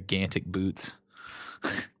these gigantic boots.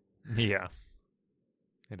 Yeah.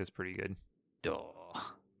 It is pretty good. Duh.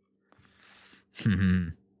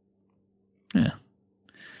 Yeah.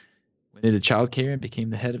 Went into childcare and became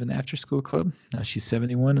the head of an after-school club. Now she's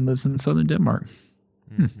 71 and lives in southern Denmark.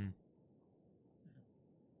 Mm-hmm.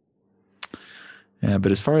 Yeah,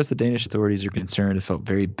 but as far as the Danish authorities are concerned, I felt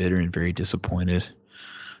very bitter and very disappointed.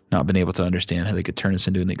 Not been able to understand how they could turn this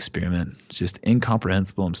into an experiment. It's just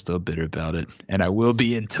incomprehensible. I'm still bitter about it. And I will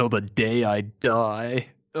be until the day I die.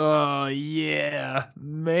 Oh, yeah.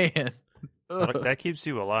 Man. That keeps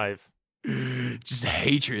you alive. Just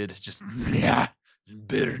hatred. Just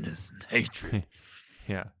bitterness and hatred.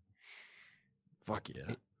 Yeah. Fuck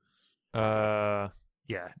yeah.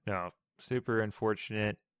 Yeah, no. Super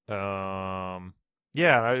unfortunate. Yeah,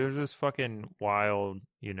 it was just fucking wild,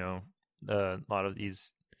 a lot of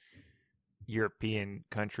these European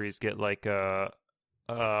countries get like a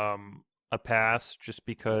pass just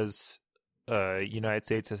because United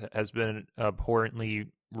States has been an abhorrently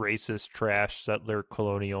racist trash settler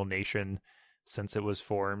colonial nation since it was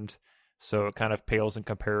formed. So it kind of pales in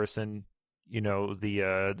comparison,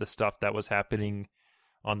 the stuff that was happening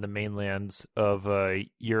on the mainlands of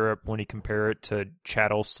Europe when you compare it to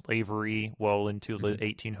chattel slavery well into the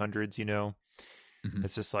 1800s, Mm-hmm.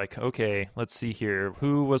 It's just like, okay, let's see here.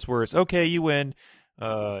 Who was worse? Okay, you win.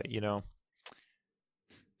 I didn't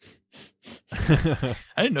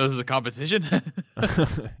know this was a competition.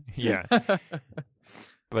 Yeah.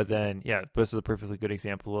 But then, this is a perfectly good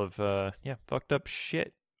example of, fucked up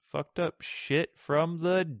shit. Fucked up shit from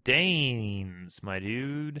the Danes, my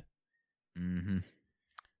dude. Mm-hmm.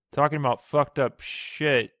 Talking about fucked up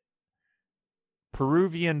shit,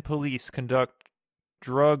 Peruvian police conduct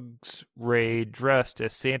drugs raid dressed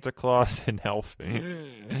as Santa Claus and Elf.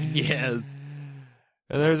 Yes.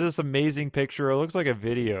 And there's this amazing picture. It looks like a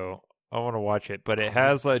video. I want to watch it, but it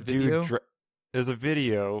has a dude. There's a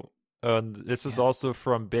video. This is also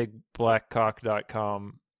from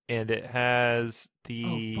BigBlackCock.com, and it has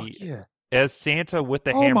as Santa with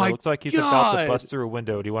the hammer. It looks like he's about to bust through a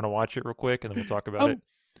window. Do you want to watch it real quick, and then we'll talk about it?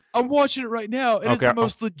 I'm watching it right now. It is the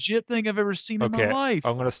most legit thing I've ever seen in my life.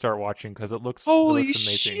 I'm gonna start watching because it looks amazing.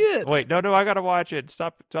 Shit! Wait, no, I gotta watch it.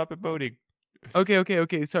 Stop it voting.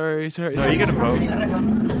 Okay. Sorry. No, you gotta vote.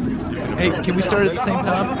 Hey, can we start at the same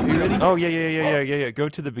time? Are you ready? Oh yeah. Go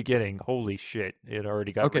to the beginning. Holy shit! It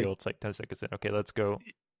already got real. It's like 10 seconds in. Okay, let's go.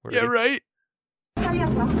 Right.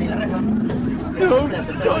 No,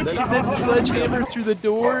 that sledgehammer through the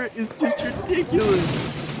door is just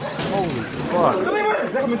ridiculous. Holy fuck.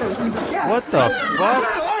 What the fuck?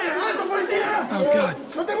 Oh god.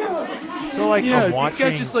 So like I'm this watching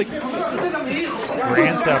guy's just like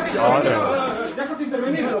Grand Theft Auto.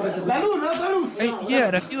 Yeah,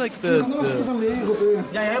 and I feel like the outfits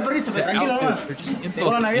are just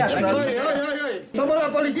insults to injury.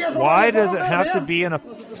 Why does it have to be in a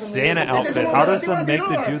Santa outfit? How does that make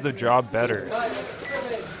do the job better?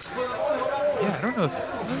 Yeah, I don't know.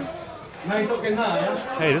 Hey,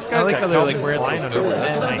 this I guy's like got how they're like Calvin wearing Klein like under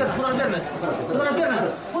overalls. there. Nice.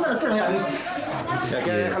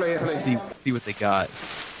 Yeah, let's see what they got.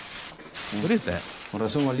 What is that?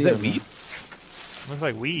 Is that weed? Looks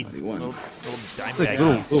like weed. Little dime It's like bag.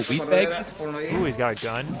 little weed bag. Ooh, he's got a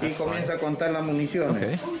gun. Y comienza a contar las municiones.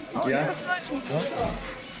 Okay. ¿Ya?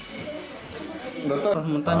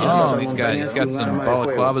 Oh, he's got some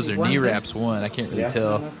balaclavas or knee wraps. One, I can't really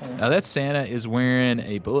tell. Now that Santa is wearing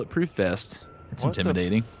a bulletproof vest. It's What the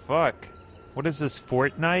intimidating. fuck? What is this,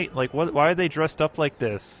 Fortnite? Like, what? Why are they dressed up like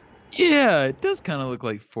this? Yeah, it does kind of look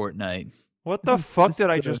like Fortnite. What the This is- fuck this did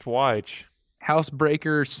I is a- just watch?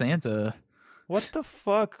 Housebreaker Santa. What the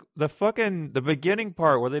fuck? The beginning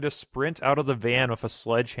part where they just sprint out of the van with a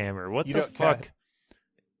sledgehammer. What You the don't fuck? cut.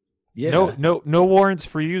 Yeah. No warrants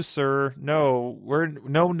for you, sir. No, we're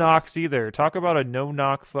no knocks either. Talk about a no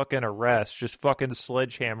knock fucking arrest. Just fucking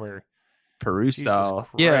sledgehammer. Peru Jesus style.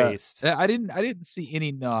 Christ. Yeah. I didn't see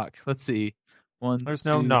any knock. Let's see. One, There's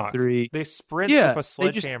no two, knock. 3. They sprint Yeah, with a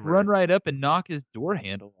they just sledgehammer. run right up and knock his door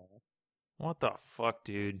handle off. What the fuck,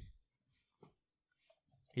 dude?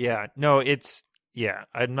 Yeah, no, it's yeah.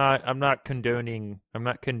 I'm not condoning.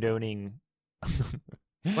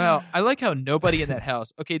 Well, I like how nobody in that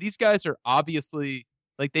house. Okay, these guys are obviously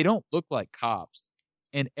like they don't look like cops,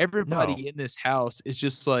 and everybody No. in this house is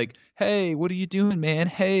just like, "Hey, what are you doing, man?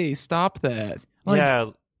 Hey, stop that!" Like,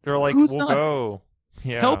 yeah, they're like, who's we'll not- go.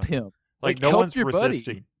 Yeah, help him. Like, Like, no help one's your buddy.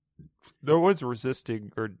 resisting. No one's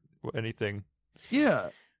resisting or anything. Yeah,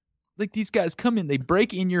 like these guys come in, they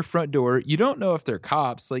break in your front door. You don't know if they're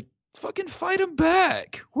cops. Like, fucking fight them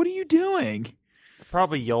back. What are you doing?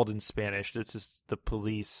 Probably yelled in Spanish. This is the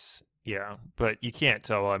police. Yeah, but you can't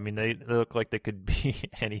tell. I mean, they look like they could be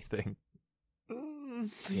anything.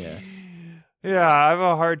 Yeah. Yeah, I have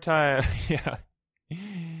a hard time. Yeah.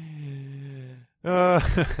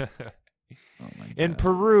 Oh my In God.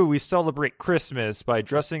 Peru, we celebrate Christmas by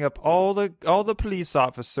dressing up all the police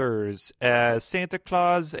officers as Santa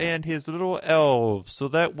Claus and his little elves. So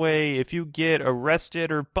that way, if you get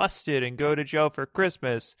arrested or busted and go to jail for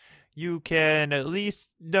Christmas, you can at least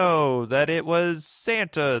know that it was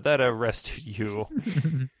Santa that arrested you.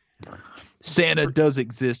 Santa does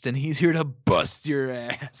exist, and he's here to bust your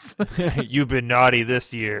ass. You've been naughty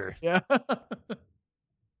this year. Yeah.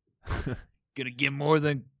 Gonna get more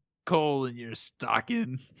than coal in your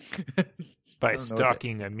stocking. By I don't know what that-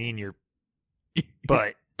 stalking, I mean your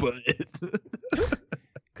butt. But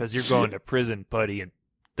Because you're going to prison, buddy, and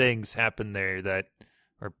things happen there that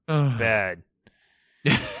are bad.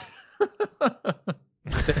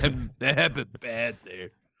 that happened bad there.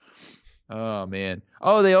 Oh man.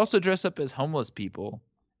 Oh, they also dress up as homeless people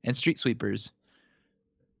and street sweepers.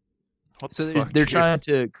 What So the they're, fuck, they're dude? trying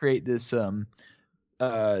to create this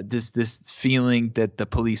this feeling that the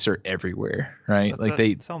police are everywhere, right?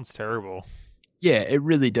 That sounds terrible. Yeah, it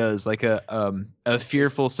really does. Like a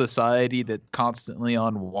fearful society that constantly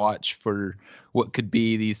on watch for what could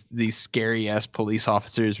be these scary ass police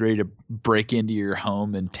officers ready to break into your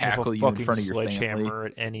home and With a tackle you in fucking front of your family. sledgehammer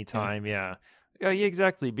at any time. Yeah, yeah,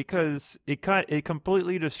 exactly. Because it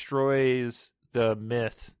completely destroys the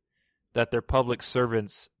myth that they're public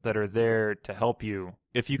servants that are there to help you.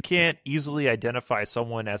 If you can't easily identify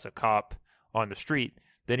someone as a cop on the street,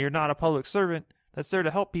 then you're not a public servant that's there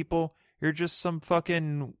to help people. You're just some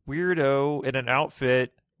fucking weirdo in an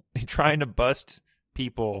outfit trying to bust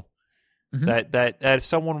people. Mhm. That if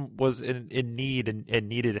someone was in need and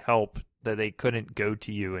needed help, that they couldn't go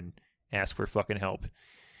to you and ask for fucking help.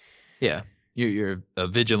 Yeah, you're a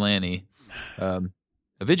vigilante, a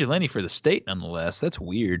vigilante for the state, nonetheless. That's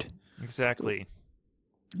weird. Exactly.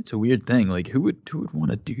 It's a weird thing. Like who would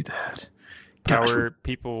want to do that? Gosh,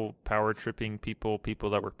 Power tripping people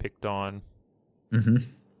that were picked on. mm-hmm.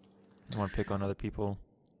 I want to pick on other people.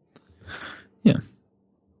 Yeah.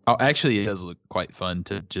 Oh, actually, it does look quite fun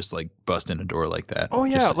to just like bust in a door like that. Oh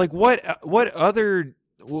yeah, Just, like what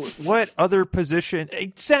other position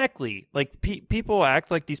exactly? Like people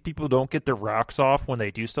act like these people don't get their rocks off when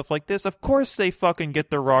they do stuff like this. Of course they fucking get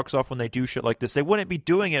their rocks off when they do shit like this. They wouldn't be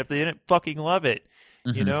doing it if they didn't fucking love it.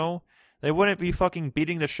 You Mhm. know? They wouldn't be fucking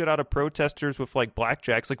beating the shit out of protesters with like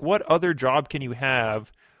blackjacks. Like what other job can you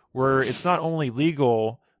have where it's not only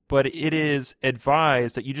legal, but it is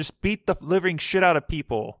advised that you just beat the living shit out of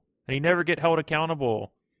people and you never get held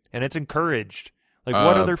accountable and it's encouraged? Like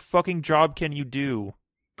what other fucking job can you do?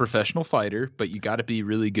 professional fighter, but you got to be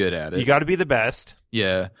really good at it. You got to be the best.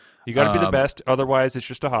 Yeah. You got to be the best. Otherwise, it's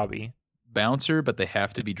just a hobby. Bouncer, but they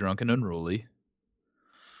have to be drunk and unruly.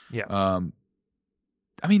 Yeah.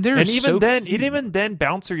 I mean, and even then,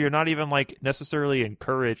 bouncer, you're not even like necessarily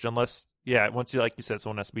encouraged unless, once you, like you said,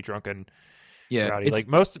 someone has to be drunk and rowdy. Like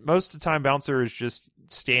most of the time, bouncer is just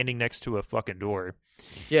standing next to a fucking door.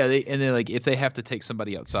 Yeah, then like if they have to take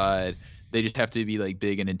somebody outside, they just have to be like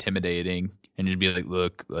big and intimidating and just be like,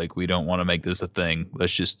 look, like we don't want to make this a thing.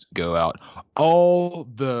 Let's just go out.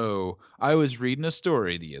 Although I was reading a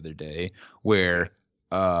story the other day where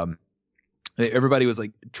everybody was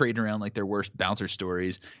like trading around like their worst bouncer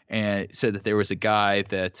stories, and it said that there was a guy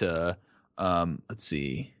that let's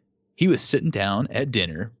see, he was sitting down at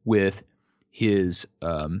dinner with his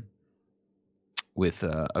a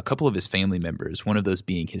couple of his family members, one of those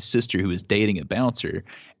being his sister who was dating a bouncer,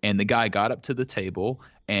 and the guy got up to the table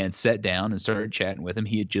and sat down and started chatting with him.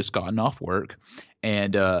 He had just gotten off work,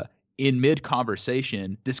 and in mid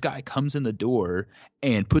conversation, this guy comes in the door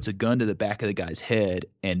and puts a gun to the back of the guy's head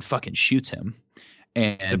and fucking shoots him.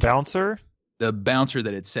 And the bouncer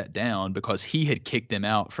that had sat down, because he had kicked him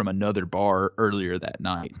out from another bar earlier that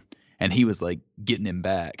night, and he was like getting him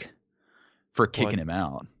back for kicking him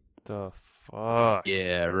out. The fuck?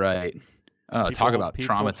 Yeah, right. Talk about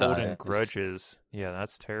traumatized. Holding grudges. Yeah,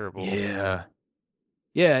 that's terrible. Yeah.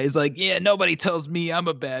 Yeah, he's like, yeah, nobody tells me I'm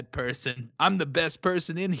a bad person. I'm the best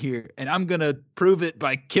person in here, and I'm going to prove it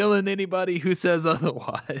by killing anybody who says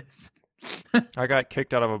otherwise. I got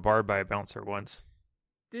kicked out of a bar by a bouncer once.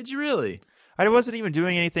 Did you really? I wasn't even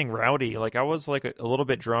doing anything rowdy. Like, I was like a little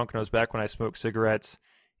bit drunk, and I was back when I smoked cigarettes,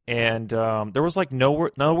 and there was like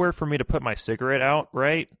nowhere for me to put my cigarette out,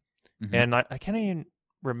 right? Mm-hmm. And I can't even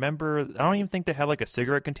remember. I don't even think they had like a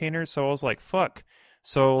cigarette container, so I was like, fuck.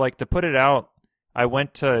 So like to put it out, I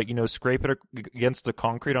went to, scrape it against the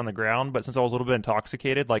concrete on the ground, but since I was a little bit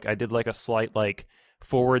intoxicated, like I did like a slight like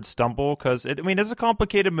forward stumble, because it's a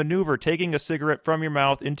complicated maneuver, taking a cigarette from your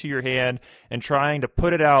mouth into your hand and trying to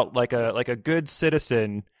put it out like a good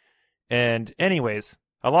citizen. And anyways,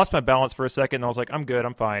 I lost my balance for a second, and I was like, I'm good,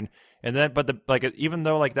 I'm fine. And then, even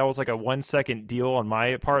though like that was like a 1 second deal on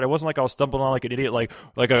my part, it wasn't like I was stumbling on like an idiot, like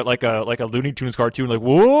a Looney Tunes cartoon, like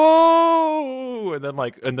whoa, and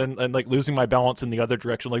then losing my balance in the other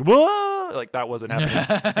direction, like whoa, like that wasn't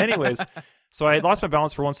happening. Anyways, so I lost my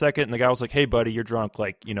balance for 1 second, and the guy was like, "Hey, buddy, you're drunk.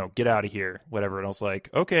 Like, get out of here, whatever." And I was like,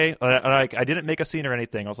 "Okay." I didn't make a scene or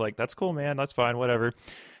anything. I was like, "That's cool, man. That's fine, whatever."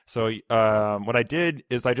 So what I did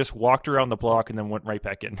is I just walked around the block and then went right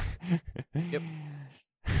back in. Yep.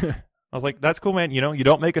 I was like, that's cool, man. You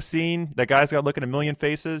don't make a scene. That guy's got to look at a million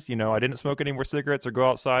faces. I didn't smoke any more cigarettes or go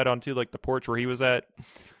outside onto like the porch where he was at.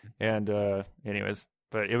 And anyways,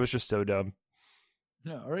 but it was just so dumb.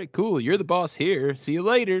 All right, cool. You're the boss here. See you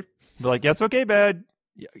later. They're like, yeah, it's okay, bad.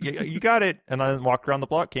 You got it. And I walked around the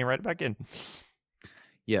block, came right back in.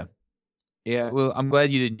 Yeah. Yeah, well, I'm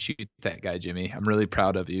glad you didn't shoot that guy, Jimmy. I'm really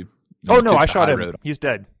proud of you. I shot him. He's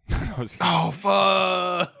dead. Oh,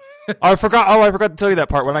 fuck. I forgot to tell you that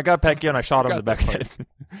part. When I got back in, I shot him in the back head.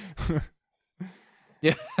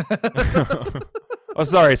 Yeah. Oh,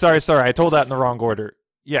 sorry. I told that in the wrong order.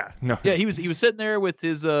 Yeah, no. Yeah, he was sitting there with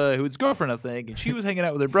his girlfriend, I think, and she was hanging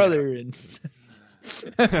out with her brother. And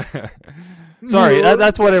sorry,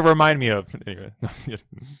 that's what it reminded me of. Anyway.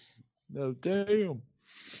 No, damn.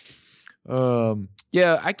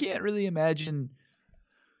 Yeah, I can't really imagine.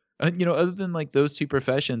 Other than like those two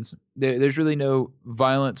professions, there's really no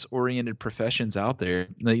violence-oriented professions out there.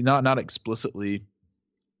 Like, not explicitly.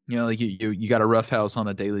 Like you got to roughhouse on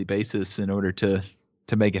a daily basis in order to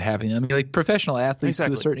make it happen. I mean, like professional athletes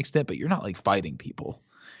to a certain extent, but you're not like fighting people.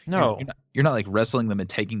 No, you're not like wrestling them and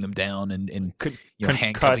taking them down and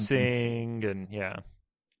concussing and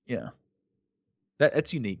yeah.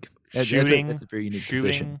 That's unique. Shooting, that's a very unique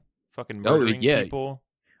position. Fucking murdering people.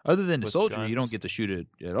 Other than a soldier, guns. You don't get to shoot it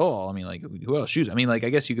at all. I mean, like, who else shoots? I mean, like, I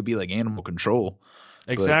guess you could be like animal control.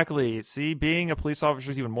 Exactly. But... See, being a police officer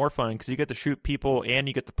is even more fun because you get to shoot people and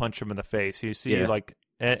you get to punch them in the face. You see,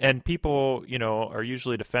 and people, are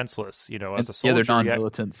usually defenseless. As a soldier, they're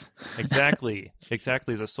non-militants. Exactly.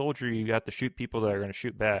 As a soldier, you have to shoot people that are going to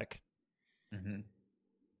shoot back. Mm-hmm.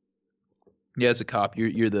 Yeah, as a cop,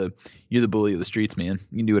 you're the bully of the streets, man.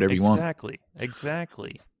 You can do whatever you want.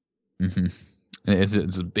 Exactly. Mm-hmm. And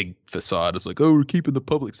it's a big facade. It's like, oh, we're keeping the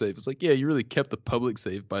public safe. It's like, yeah, you really kept the public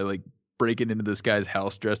safe by like breaking into this guy's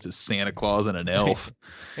house dressed as Santa Claus and an elf.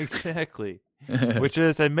 Exactly. Which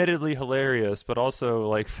is admittedly hilarious, but also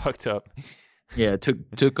like fucked up. Yeah,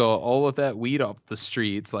 took all of that weed off the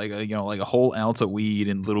streets, like like a whole ounce of weed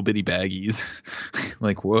in little bitty baggies.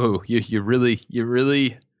 Like, whoa, you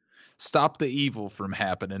really stop the evil from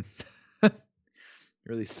happening.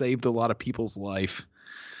 Really saved a lot of people's life.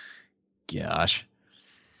 Gosh.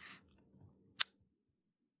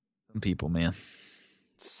 Some people, man.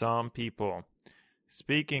 Some people.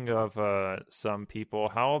 Speaking of some people,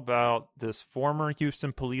 how about this former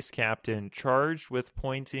Houston police captain charged with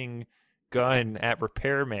pointing gun at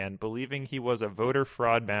repairman, believing he was a voter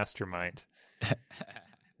fraud mastermind?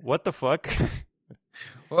 What the fuck?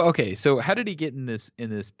 Well, okay, so how did he get in this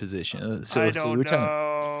position? I don't know.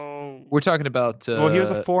 We're talking about. Well, he was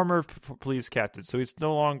a former police captain, so he's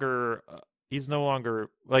no longer.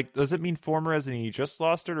 Like. Does it mean former as in he just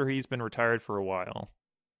lost it, or he's been retired for a while?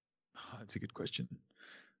 Oh, that's a good question.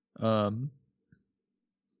 So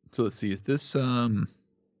let's see. Is this okay,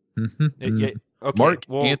 Mark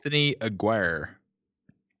Anthony Aguirre?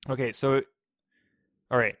 Okay, so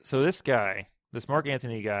all right, so this Mark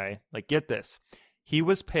Anthony guy, like, get this. He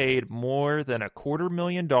was paid more than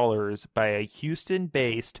 $250,000 by a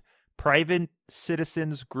Houston-based private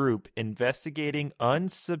citizens group investigating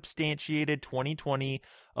unsubstantiated 2020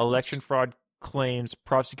 election fraud claims,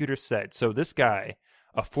 prosecutors said. So this guy,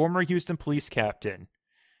 a former Houston police captain,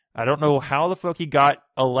 I don't know how the fuck he got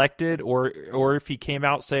elected or if he came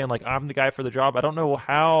out saying, like, I'm the guy for the job. I don't know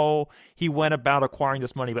how he went about acquiring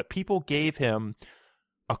this money, but people gave him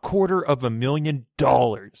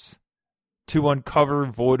 $250,000 to uncover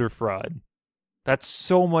voter fraud. That's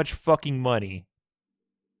so much fucking money.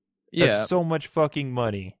 Yeah, that's so much fucking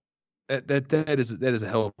money. That is a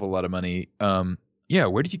hell of a lot of money. Yeah,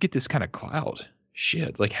 where did you get this kind of clout?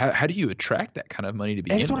 Shit, like how do you attract that kind of money to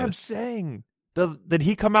begin with? That's what I'm saying. Did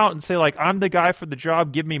he come out and say, like, I'm the guy for the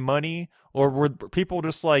job, give me money? Or were people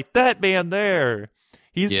just like, that man there,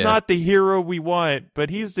 he's not the hero we want, but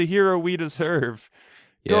he's the hero we deserve.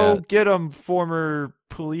 Go get him, former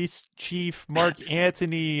police chief Mark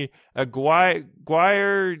Anthony Aguirre.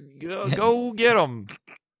 Go get him.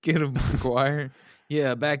 Get him, Aguirre.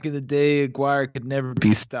 Yeah, back in the day, Aguirre could never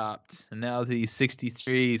be stopped. And now that he's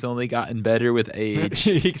 63, he's only gotten better with age.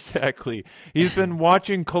 Exactly. He's been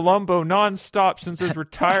watching Columbo nonstop since his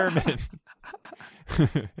retirement.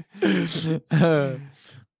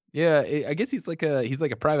 Yeah, I guess he's like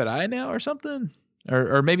a private eye now or something.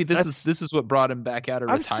 Or maybe this is what brought him back out of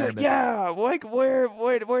retirement. Like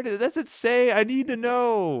where does it say? I need to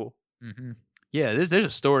know. Mm-hmm. Yeah, there's a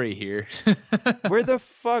story here. Where the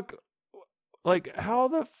fuck? Like, how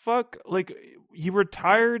the fuck? Like, he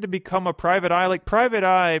retired to become a private eye. Like, private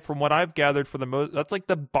eye, from what I've gathered, for the most, that's like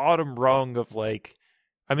the bottom rung of, like,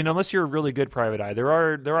 I mean, unless you're a really good private eye, there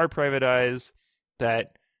are private eyes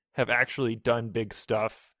that have actually done big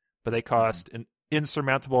stuff, but they cost an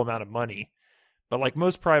insurmountable amount of money. But like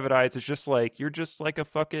most private eyes, it's just like, you're just like a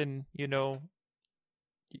fucking,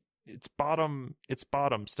 it's bottom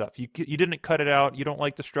stuff. You didn't cut it out. You don't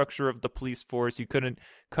like the structure of the police force. You couldn't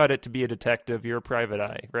cut it to be a detective. You're a private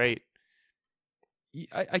eye, right?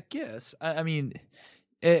 I guess. I mean,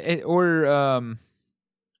 I don't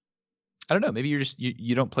know. Maybe you're just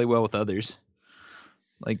you don't play well with others.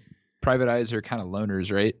 Like, private eyes are kind of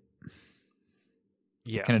loners, right?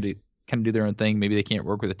 Yeah. Kind of do their own thing. Maybe they can't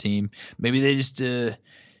work with a team. Maybe they just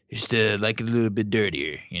like a little bit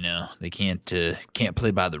dirtier, They can't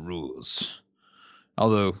play by the rules.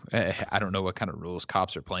 Although I don't know what kind of rules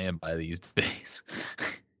cops are playing by these days.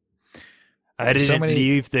 I didn't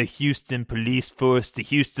leave the Houston police force. The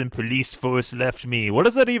Houston police force left me. What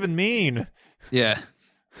does that even mean? Yeah.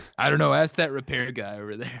 I don't know. Ask that repair guy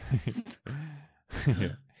over there.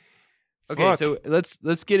 Okay, Fuck. so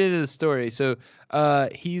let's get into the story. So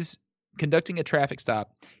he's conducting a traffic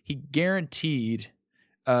stop. He guaranteed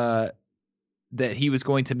that he was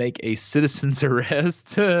going to make a citizen's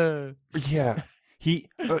arrest. Yeah. He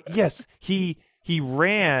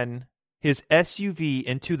ran his SUV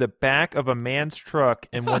into the back of a man's truck,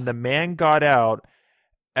 and when the man got out,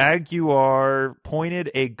 Aguirre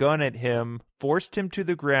pointed a gun at him, forced him to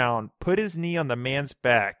the ground, put his knee on the man's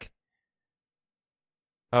back.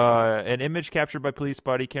 An image captured by police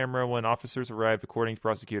body camera when officers arrived, according to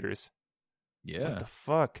prosecutors. Yeah. What the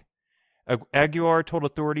fuck? Aguirre told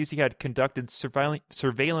authorities he had conducted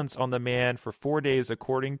surveillance on the man for 4 days,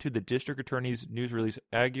 according to the district attorney's news release.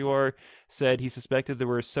 Aguirre said he suspected there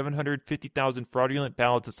were 750,000 fraudulent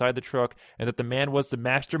ballots inside the truck and that the man was the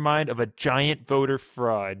mastermind of a giant voter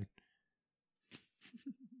fraud.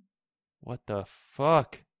 What the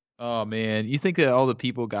fuck? Oh, man. You think that all the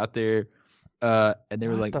people got there and they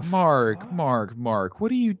were like, Mark,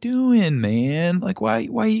 what are you doing, man? Like, why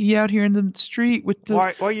are you out here in the street with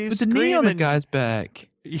the knee on the guy's back?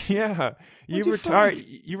 Yeah, you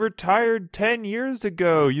retired 10 years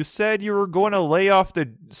ago. You said you were going to lay off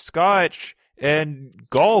the scotch and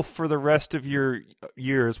golf for the rest of your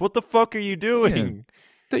years. What the fuck are you doing?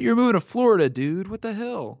 Thought you were moving to Florida, dude. What the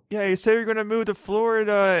hell? Yeah, you said you're going to move to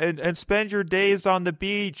Florida and spend your days on the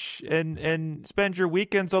beach and spend your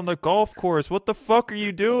weekends on the golf course. What the fuck are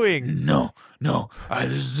you doing? No.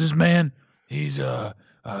 This man, he's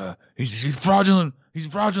fraudulent. He's a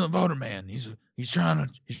fraudulent voter, man. He's trying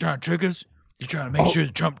to trick us. He's trying to make sure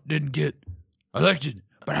that Trump didn't get elected.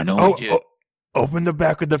 But I know he did. Open the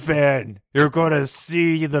back of the van. You're going to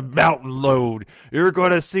see the mountain load. You're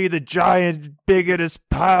going to see the giant, biggest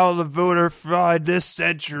pile of voter fraud this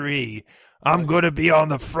century. I'm going to be on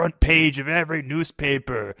the front page of every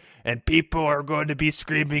newspaper, and people are going to be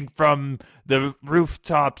screaming from the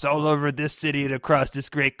rooftops all over this city and across this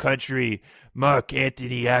great country. Mark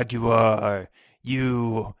Anthony Aguilar,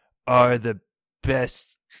 you are the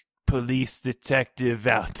best police detective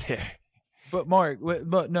out there. But Mark,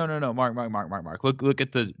 no, Mark. Look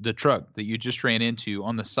at the truck that you just ran into.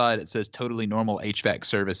 On the side, it says "Totally Normal HVAC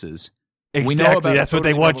Services." Exactly, that's what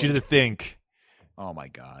they want you to think. Oh my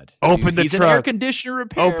God! Open the he's truck. An air conditioner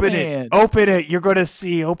repairman. Open it. You're gonna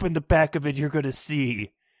see. Open the back of it. You're gonna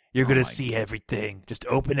see. You're gonna see everything. Just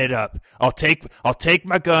open it up. I'll take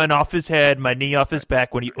my gun off his head, my knee off his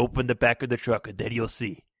back when you open the back of the truck, and then you'll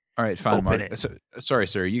see. All right, fine, Mark. Sorry,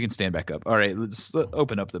 sir. You can stand back up. All right, let's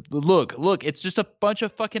open up the look. It's just a bunch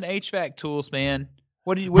of fucking HVAC tools, man.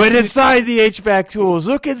 Inside the HVAC tools,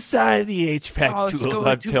 look inside the HVAC tools.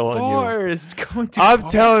 I'm telling you. It's going too far. I'm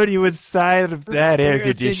telling you, inside of that air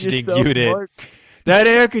conditioning unit, Mark. that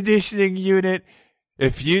air conditioning unit.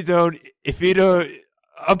 If you don't,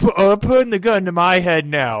 I'm putting the gun to my head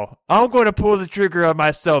now. I'm going to pull the trigger on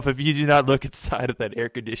myself if you do not look inside of that air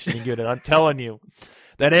conditioning unit. I'm telling you.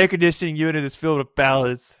 That air conditioning unit is filled with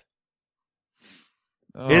ballots.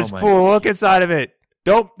 It's full. Look inside of it.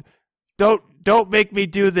 Don't make me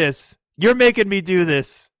do this. You're making me do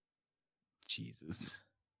this. Jesus.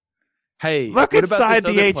 Hey, look inside the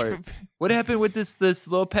HVAC. What happened with this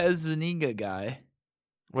Lopez Zuniga guy?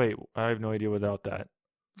 Wait, I have no idea without that.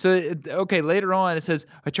 So, okay, later on it says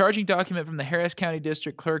a charging document from the Harris County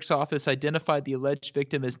District Clerk's office identified the alleged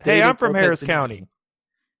victim as David I'm from Lopez Harris Zuniga. County.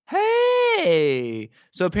 Hey!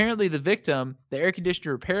 So apparently the victim, the air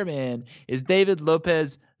conditioner repairman, is David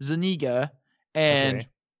Lopez Zuniga. And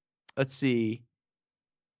let's see.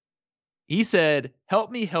 He said,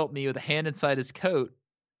 help me with a hand inside his coat.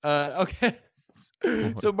 Okay.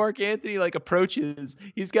 So Mark Anthony approaches.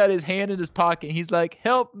 He's got his hand in his pocket. He's like,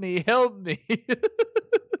 help me.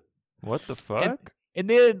 What the fuck? And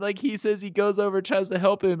then he says he goes over, tries to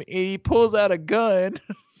help him, and he pulls out a gun.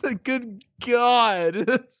 Good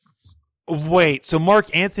God. Wait, so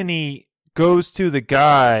Mark Anthony goes to the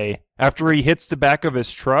guy after he hits the back of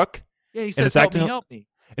his truck? Yeah, he says, help me.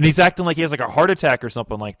 And he's acting like he has a heart attack or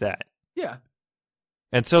something like that. Yeah.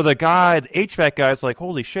 And so the HVAC guy's like,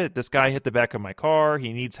 holy shit, this guy hit the back of my car.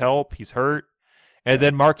 He needs help. He's hurt. And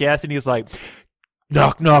then Mark Anthony is like,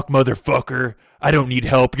 knock, knock, motherfucker. I don't need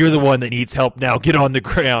help. You're the one that needs help now. Get on the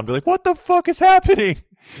ground. Be like, what the fuck is happening?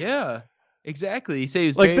 Yeah. Exactly. He said he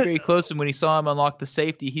was very close, and when he saw him unlock the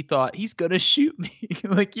safety, he thought, he's going to shoot me.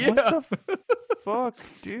 Yeah. What the fuck,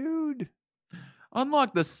 dude?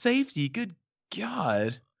 Unlock the safety? Good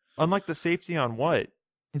God. Unlock the safety on what?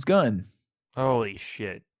 His gun. Holy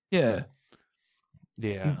shit. Yeah.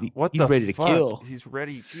 Yeah. He's ready to kill. He's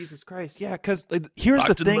ready. Jesus Christ. Yeah, because here's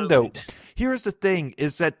the thing, though. Here's the thing,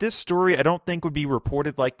 is that this story I don't think would be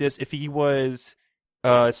reported like this if he was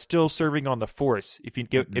still serving on the force. If you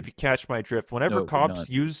catch my drift, whenever cops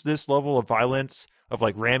use this level of violence of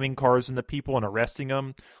ramming cars into people and arresting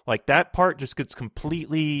them, that part just gets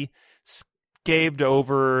completely scabed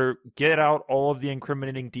over. Get out all of the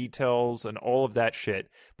incriminating details and all of that shit.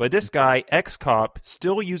 But this guy, ex-cop,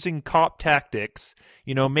 still using cop tactics.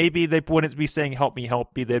 Maybe they wouldn't be saying "help me,"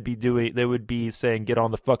 they would be saying "get on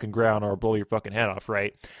the fucking ground" or "I'll blow your fucking head off,"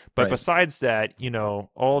 right? But besides that,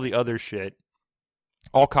 all the other shit.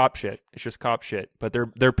 All cop shit. It's just cop shit. But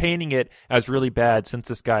they're painting it as really bad since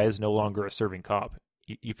this guy is no longer a serving cop.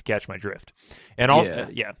 You catch my drift. And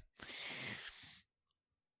yeah.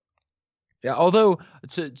 Although,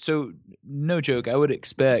 so no joke, I would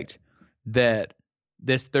expect that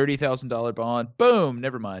this $30,000 bond, boom,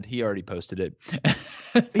 never mind. He already posted it.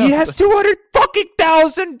 He has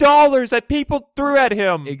 $200,000 that people threw at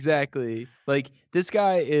him. Exactly. This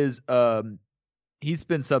guy is he's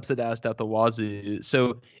been subsidized out the wazoo.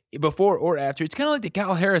 So before or after, it's kind of like the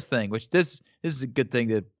Kyle Harris thing, which this is a good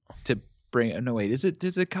thing to bring. No, wait, is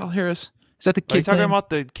it Kyle Harris? Is that the kid? Are you talking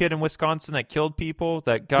about the kid in Wisconsin that killed people,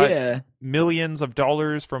 that got millions of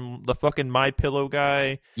dollars from the fucking MyPillow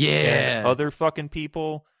guy? Yeah. And other fucking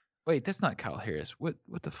people? Wait, that's not Kyle Harris. What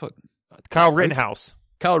the fuck? Kyle Rittenhouse.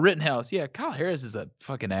 Kyle Rittenhouse. Yeah, Kyle Harris is a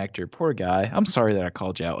fucking actor. Poor guy. I'm sorry that I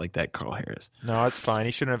called you out like that, Kyle Harris. No, it's fine.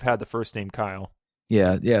 He shouldn't have had the first name Kyle.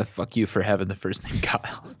 Yeah. Fuck you for having the first name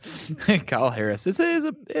Kyle. Kyle Harris. It's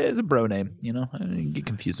a bro name. You know, I get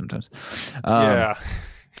confused sometimes. Yeah.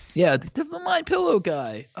 The My Pillow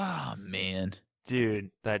guy. Oh man,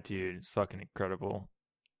 dude, that dude is fucking incredible.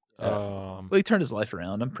 Well, he turned his life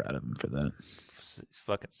around. I'm proud of him for that. He's a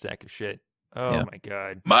fucking sack of shit. Oh Yeah. my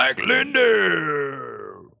god. Mike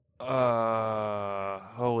Linder.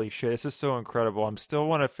 Holy shit, this is so incredible. I'm still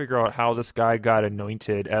want to figure out how this guy got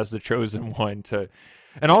anointed as the chosen one to,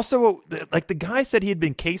 and also like the guy said he had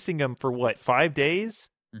been casing him for what, 5 days,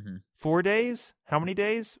 Mm-hmm. 4 days? How many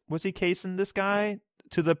days was he casing this guy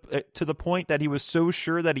to the point that he was so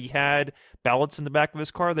sure that he had ballots in the back of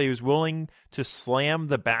his car that he was willing to slam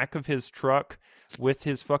the back of his truck with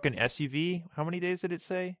his fucking SUV? How many days did it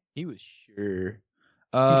say? He was sure.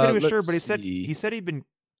 He said he was sure, let's but see. he said he'd been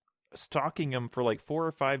stalking him for like 4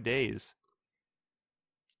 or 5 days.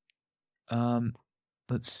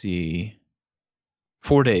 Let's see.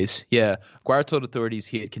 4 days. Yeah. Guire told authorities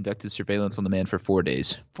he had conducted surveillance on the man for 4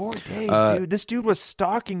 days. 4 days, Uh, dude. This dude was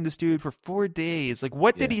stalking this dude for 4 days. Like,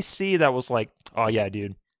 what did Yeah. he see that was like, oh yeah,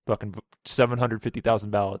 dude, fucking 750,000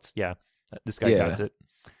 ballots. Yeah, this guy Yeah. got it.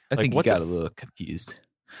 I Like, think he what the got a f- little confused.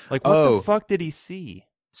 Like, what Oh. the fuck did he see?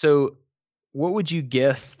 So, what would you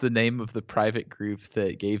guess the name of the private group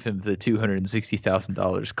that gave him the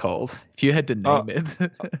 $260,000 called? If you had to name it.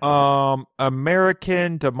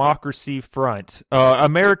 American Democracy Front.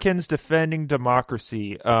 Americans Defending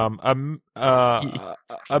Democracy.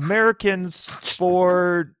 Americans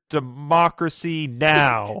for Democracy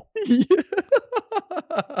Now.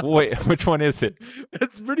 Wait, which one is it?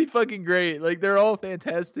 That's pretty fucking great. Like, they're all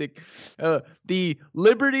fantastic. The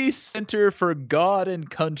Liberty Center for God and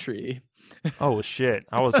Country. Oh shit,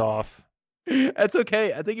 I was off. That's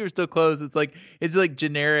okay. I think you're still close. It's like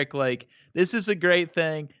generic. Like, this is a great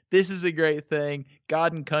thing. This is a great thing.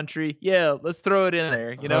 God and country. Yeah, let's throw it in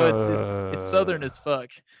there. You know, it's southern as fuck.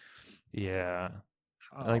 Yeah.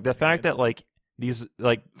 Oh, Like the fact man. that like these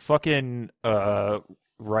like fucking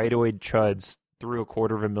rightoid chuds threw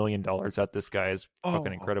 $250,000 at this guy is fucking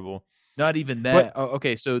Oh. incredible. Not even that. Oh,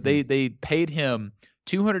 okay, so they paid him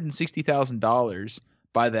 $260,000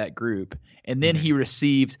 by that group, and then he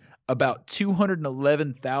received about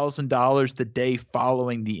 $211,000 the day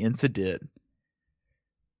following the incident.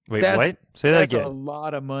 Wait, That's- what? Say that That's a again.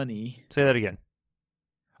 lot of money. Say that again.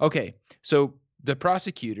 Okay, so the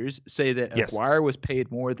prosecutors say that Yes. Aguirre was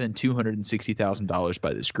paid more than $260,000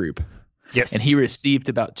 by this group, Yes. and he received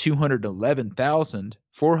about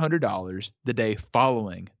 $211,400 the day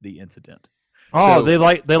following the incident. Oh, So-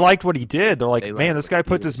 they liked what he did. They're like, They man, liked this what guy he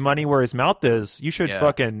puts did. his money where his mouth is. You should Yeah.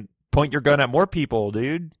 fucking point your gun at more people,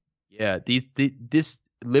 dude. Yeah, this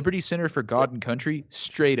Liberty Center for God and Country,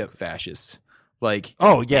 straight up fascists. Like,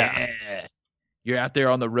 Oh yeah. you're out there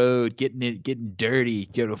on the road getting dirty,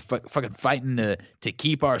 fucking fighting to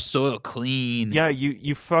keep our soil clean. Yeah,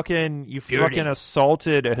 you fucking Purity.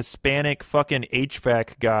 assaulted a Hispanic fucking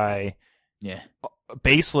HVAC guy Yeah,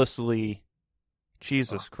 baselessly.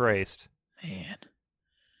 Jesus Christ. man.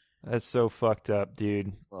 That's so fucked up,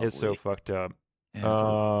 dude. It's so Lovely. fucked up.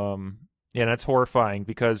 Yeah, Yeah, that's horrifying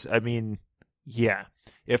because I mean, yeah,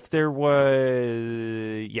 if there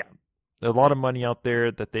was, yeah, a lot of money out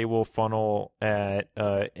there that they will funnel at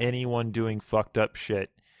anyone doing fucked up shit.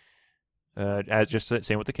 As just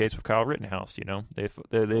same with the case with Kyle Rittenhouse, you know, they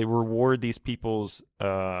reward these people's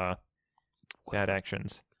bad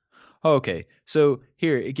actions. Okay, so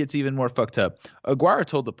here it gets even more fucked up. Aguirre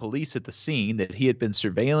told the police at the scene that he had been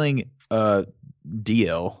surveilling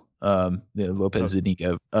DL, Lopez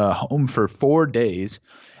Zuniga, home for 4 days,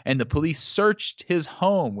 and the police searched his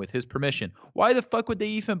home with his permission. Why the fuck would they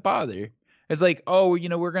even bother? It's like, oh, you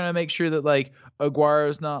know, we're gonna make sure that like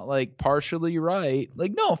Aguirre's not like partially right.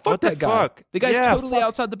 Like, no, fuck What the that guy. fuck? The guy's Yeah, totally fuck.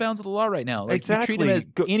 outside the bounds of the law right now. Like, you treat him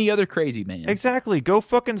Exactly. as any other crazy man. Exactly. Go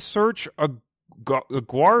fucking search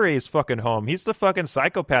Aguirre's fucking home. He's the fucking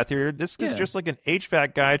psychopath here. This is Yeah. just like an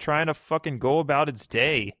HVAC guy trying to fucking go about his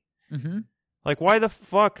day. Mm-hmm. Like, why the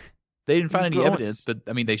fuck? They didn't find any Go- evidence, but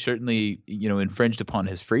I mean, they certainly, you know, infringed upon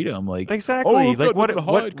his freedom. Like, Exactly. Oh, we've like, got what? nothing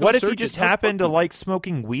to What? hide. Come What if he search just it. No, happened to fuck you. like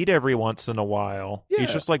smoking weed every once in a while? He's Yeah.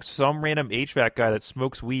 just like some random HVAC guy that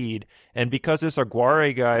smokes weed, and because this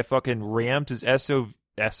Aguirre guy fucking rammed his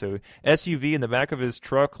SUV in the back of his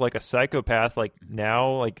truck like a psychopath, like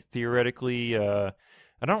now, like theoretically, I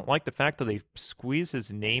don't like the fact that they squeeze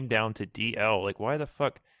his name down to DL. Like, why the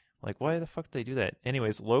fuck? Like, why the fuck they do that?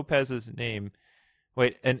 Anyways, Lopez's name.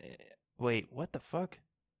 Wait, what the fuck?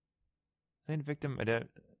 Named victim.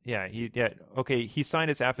 Yeah. Okay. He signed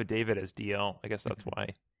his affidavit as DL. I guess that's why.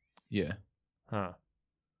 Yeah. Huh.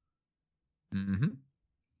 Mm-hmm.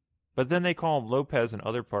 But then they call him Lopez in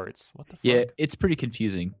other parts. What the fuck? Yeah, it's pretty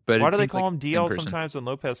confusing. But why it do they seems call like him it's the same DL person. sometimes and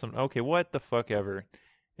Lopez? Okay, what the fuck ever.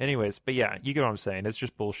 Anyways, but yeah, you get what I'm saying. It's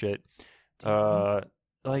just bullshit.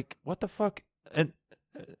 Like what the fuck? And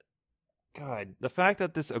God, the fact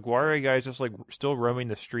that this Aguirre guy is just like still roaming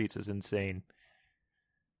the streets is insane.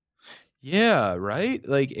 Yeah, right.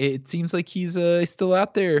 Like it seems like he's still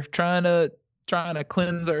out there trying to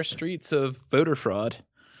cleanse our streets of voter fraud.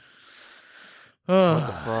 What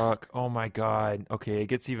the fuck? Oh my God. Okay, it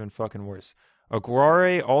gets even fucking worse.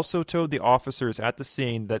 Aguirre also told the officers at the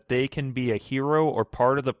scene that they can be a hero or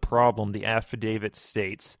part of the problem, the affidavit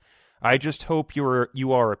states. I just hope you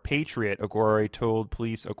are a patriot, Aguirre told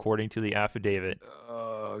police according to the affidavit.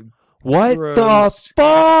 What gross. the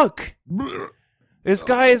fuck? This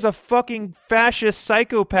guy is a fucking fascist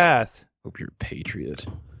psychopath. Hope you're a patriot.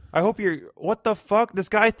 I hope you're... What the fuck? This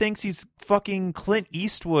guy thinks he's fucking Clint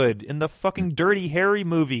Eastwood in the fucking Dirty Harry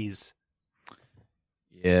movies.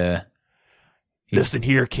 Yeah. Listen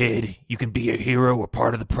here, kid. You can be a hero or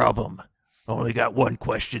part of the problem. Only got one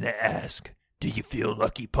question to ask. Do you feel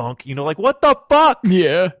lucky, punk? You know, like, what the fuck?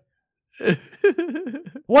 Yeah.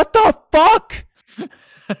 What the fuck?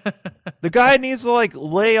 The guy needs to, like,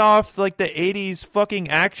 lay off, like, the 80s fucking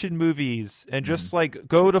action movies and just, like,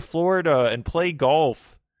 go to Florida and play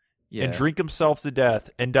golf. Yeah. And drink himself to death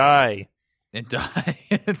and die. And die.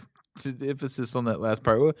 To the emphasis on that last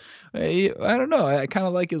part. I don't know. I kind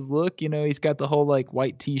of like his look. You know, he's got the whole like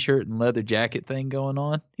white T-shirt and leather jacket thing going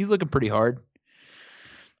on. He's looking pretty hard.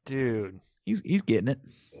 Dude. He's getting it.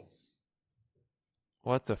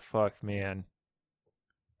 What the fuck, man?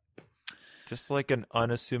 Just like an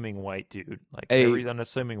unassuming white dude. Like every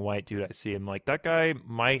unassuming white dude I see, I'm like, that guy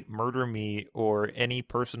might murder me or any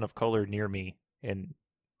person of color near me. And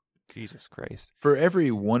Jesus Christ. For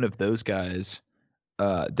every one of those guys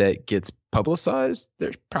that gets publicized,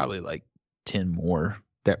 there's probably like 10 more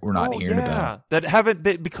that we're not hearing about. That haven't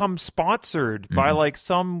become sponsored by like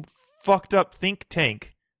some fucked up think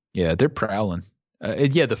tank. Yeah, they're prowling.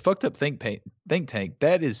 Yeah, the fucked up think tank,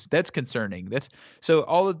 that's concerning. That's so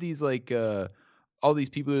all of these like all these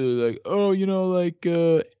people are like, oh, you know, like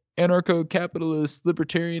anarcho-capitalist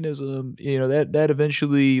libertarianism, you know, that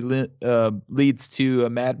eventually leads to a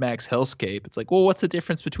Mad Max hellscape. It's like, well, what's the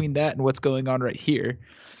difference between that and what's going on right here?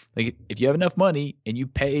 Like, if you have enough money and you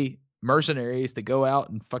pay mercenaries to go out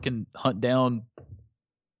and fucking hunt down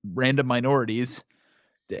random minorities,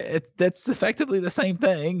 that's effectively the same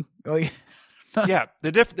thing. Like, yeah,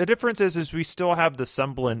 the difference is we still have the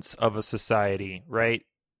semblance of a society, right?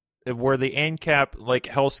 Where the ANCAP like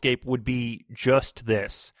hellscape would be just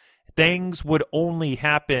this. Things would only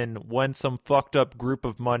happen when some fucked up group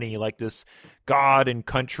of money like this God and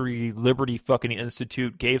Country Liberty fucking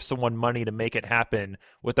Institute gave someone money to make it happen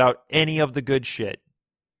without any of the good shit.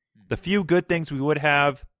 The few good things we would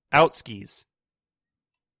have, outskis.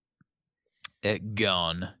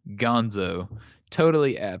 Gone. Gonzo.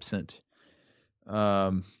 Totally absent.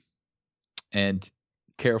 And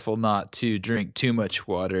careful not to drink too much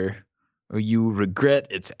water or you regret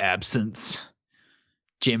its absence.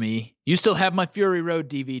 Jimmy, you still have my Fury Road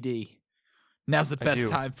DVD. Now's the best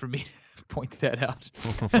time for me to point that out.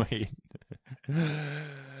 Wait.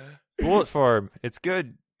 Bullet Farm. It's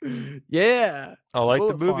good. Yeah. I like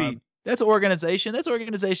Bullet the movie. Farm. That's organization. That's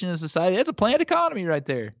organization in society. That's a planned economy right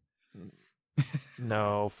there.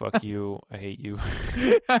 No, fuck you. I hate you.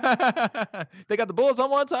 They got the bullets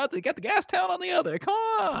on one side. They got the gas town on the other. Come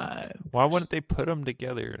on. Why wouldn't they put them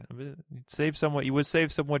together? I mean, you would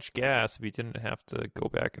save so much gas if you didn't have to go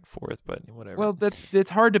back and forth, but whatever. Well,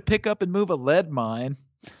 it's hard to pick up and move a lead mine.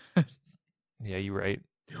 Yeah, you're right.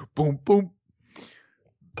 Boom, boom.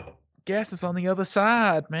 Gas is on the other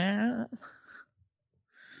side, man.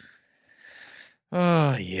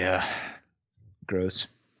 Oh, yeah. Gross.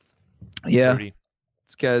 Yeah. Dirty.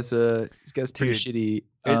 This guy's pretty shitty.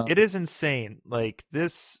 It is insane. Like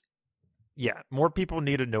this, yeah. More people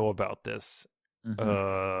need to know about this.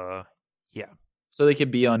 Yeah. So they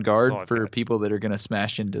can be on guard for people that are gonna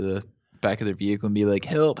smash into the back of their vehicle and be like,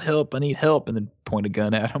 "Help! Help! I need help!" and then point a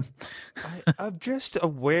gun at them. I'm just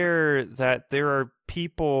aware that there are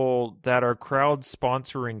people that are crowd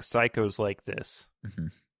sponsoring psychos like this. Mm-hmm.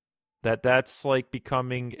 That's like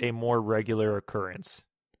becoming a more regular occurrence.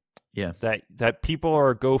 Yeah. That people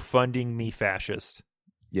are GoFunding me fascist.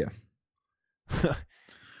 Yeah.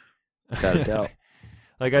 Without a doubt.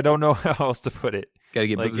 Like, I don't know how else to put it. Gotta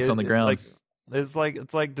get boots on the ground. It's like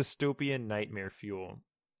dystopian nightmare fuel.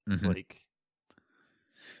 It's like,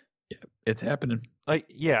 yeah. It's happening. Like,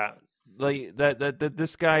 yeah, like that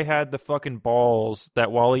this guy had the fucking balls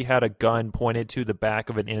that while he had a gun pointed to the back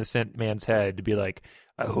of an innocent man's head to be like,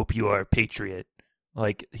 I hope you are a patriot.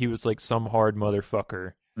 Like, he was like some hard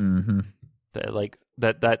motherfucker Mm-hmm. that like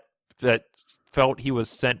that felt he was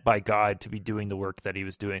sent by God to be doing the work that he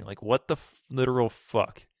was doing. Like, what the literal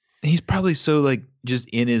fuck? He's probably so like just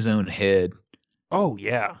in his own head. Oh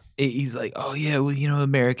yeah. He's like, oh yeah, well,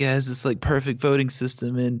 America has this like perfect voting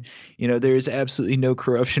system, and there's absolutely no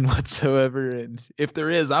corruption whatsoever, and if there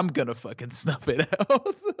is, I'm gonna fucking snuff it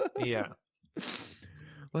out. Yeah.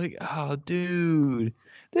 Like, oh dude,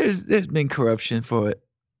 there's been corruption for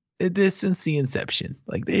this since the inception.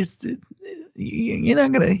 Like, you're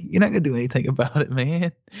not gonna do anything about it,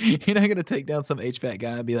 man. You're not gonna take down some HVAC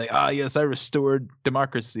guy and be like, oh yes, I restored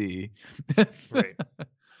democracy. Right.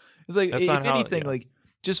 It's like, That's if not how- anything, yeah. like,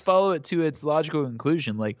 just follow it to its logical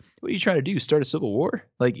conclusion. Like, what are you trying to do? Start a civil war?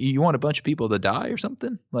 Like, you want a bunch of people to die or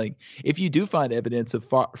something? Like, if you do find evidence of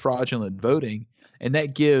fraudulent voting, and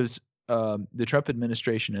that gives the Trump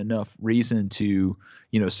administration enough reason to,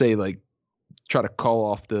 say, like, try to call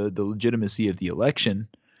off the legitimacy of the election,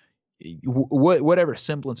 whatever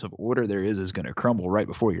semblance of order there is going to crumble right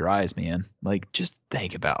before your eyes, man. Like, just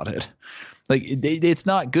think about it. Like, it's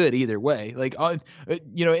not good either way. Like, and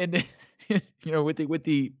with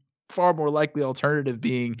the far more likely alternative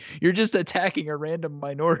being you're just attacking a random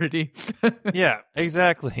minority. Yeah,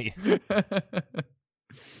 exactly.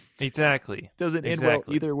 Exactly. Doesn't end well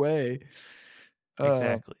Exactly. either way.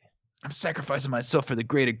 Exactly. I'm sacrificing myself for the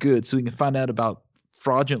greater good so we can find out about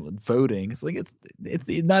fraudulent voting. It's like it's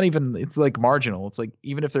not even, it's like marginal. It's like,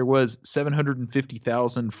 even if there was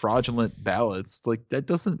 750,000 fraudulent ballots, like that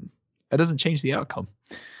doesn't change the outcome.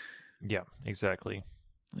 Yeah, exactly.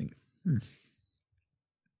 Like,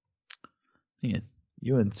 man,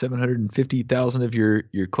 you and 750,000 of your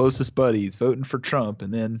closest buddies voting for Trump,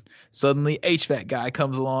 and then suddenly HVAC guy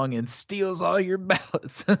comes along and steals all your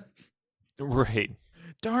ballots. Right.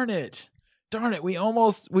 Darn it. We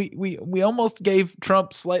almost gave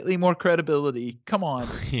Trump slightly more credibility. Come on.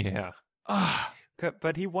 Yeah. Ah.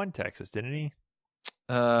 But he won Texas, didn't he?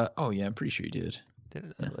 Oh yeah, I'm pretty sure he did.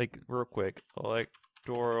 Like, real quick,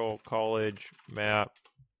 electoral college map.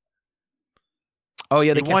 Oh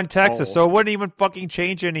yeah, He they won cast Texas, all. so it wouldn't even fucking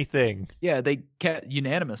change anything. Yeah, they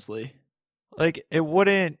unanimously. Like, it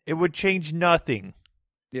would change nothing.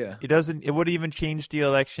 Yeah. It wouldn't even change the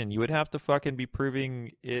election. You would have to fucking be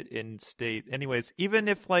proving it in state. Anyways, even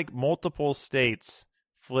if like multiple states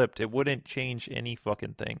flipped, it wouldn't change any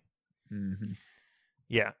fucking thing. Mm-hmm.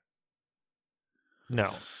 Yeah.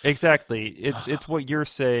 No, exactly. It's what you're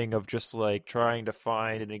saying of just like trying to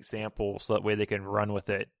find an example so that way they can run with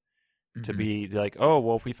it. To be like, oh,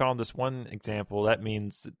 well, if we found this one example, that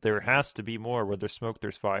means there has to be more. Where there's smoke,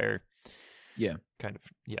 there's fire. Yeah. Kind of,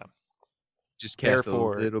 yeah. Just cast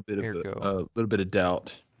Therefore, a little bit here of go. a little bit of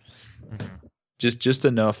doubt. Mhm. Just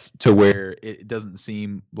enough to where it doesn't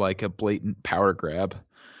seem like a blatant power grab.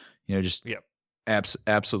 Just Yep.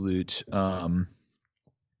 Absolute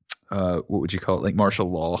what would you call it? Like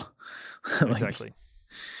martial law. Like, Exactly.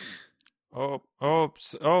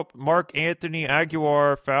 Mark Anthony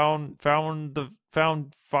Aguilar found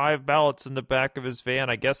 5 ballots in the back of his van.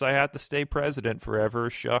 I guess I had to stay president forever.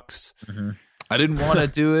 Shucks. I didn't want to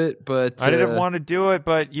do it, but I didn't want to do it,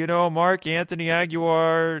 but Mark Anthony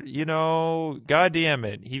Aguilar, God damn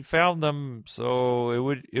it, he found them. So it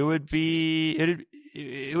would be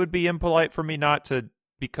impolite for me not to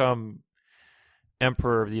become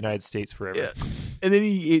Emperor of the United States forever. Yeah. And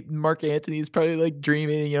then Mark Antony is probably like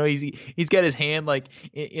dreaming, he's got his hand like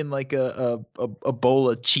in like a bowl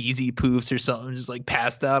of cheesy poofs or something, just like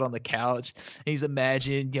passed out on the couch. And he's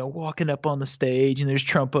imagining, walking up on the stage, and there's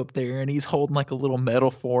Trump up there, and he's holding like a little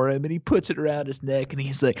medal for him, and he puts it around his neck, and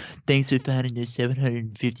he's like, "Thanks for finding the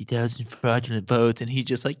 750,000 fraudulent votes," and he's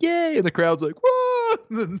just like, "Yay!" And the crowd's like,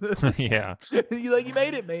 "Whoa!" Yeah. You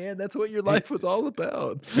made it, man. That's what your life was all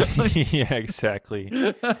about. Yeah, exactly.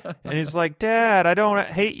 And he's like, "Dad, I don't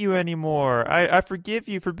hate you anymore. I forgive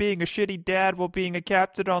you for being a shitty dad while being a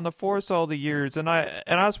captain on the force all the years. And I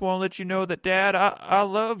just want to let you know that, Dad, I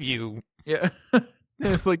love you." Yeah.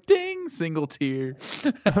 Like, ding, single tear.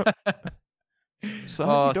 Son,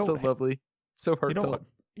 Oh, you don't so ha- lovely. So heartfelt.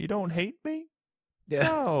 You don't hate me? Yeah.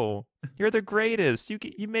 No. You're the greatest.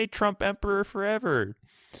 You made Trump emperor forever.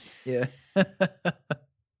 Yeah.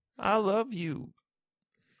 I love you.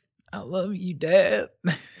 I love you, Dad.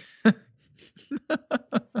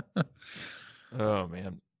 Oh,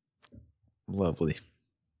 man. Lovely.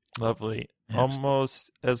 Lovely. Absolutely.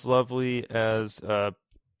 Almost as lovely as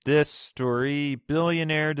this story: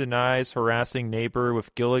 billionaire denies harassing neighbor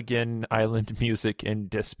with Gilligan Island music in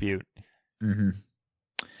dispute. Mm-hmm.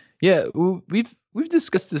 Yeah, we've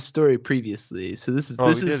discussed this story previously, so this is We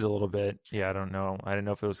is did a little bit. Yeah, I don't know. I didn't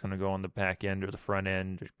know if it was going to go on the back end or the front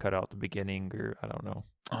end, or cut out the beginning, or I don't know.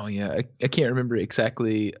 Oh yeah, I can't remember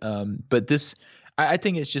exactly. But this, I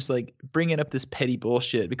think it's just like bringing up this petty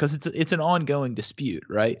bullshit because it's an ongoing dispute,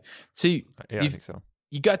 right? So I think so.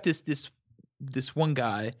 you got this one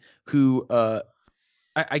guy who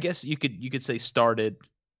I guess you could say started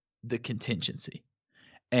the contingency,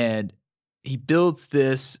 and he builds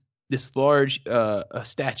this large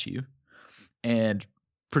statue and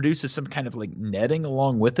produces some kind of like netting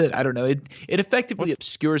along with it. I don't know. It effectively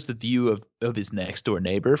obscures the view of his next door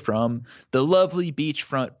neighbor from the lovely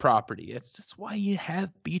beachfront property. That's why you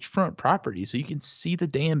have beachfront property, so you can see the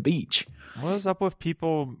damn beach. What is up with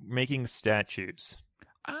people making statues?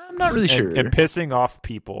 I'm not really sure. And pissing off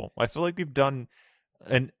people. I feel like we've done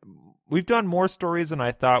more stories than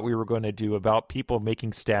I thought we were going to do about people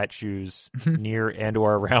making statues near and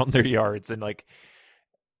or around their yards and like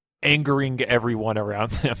angering everyone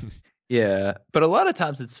around them. Yeah, but a lot of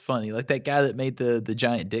times it's funny. Like that guy that made the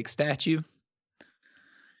giant dick statue.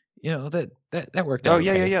 You know, that worked out. Oh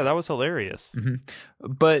yeah, yeah, that was hilarious. Mm-hmm.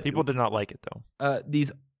 But people did not like it though.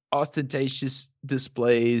 These ostentatious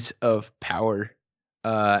displays of power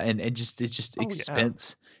and just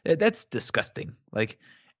expense. Yeah. That's disgusting. Like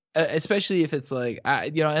especially if it's like I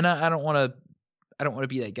don't want to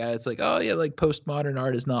be that guy. It's like, oh yeah, like postmodern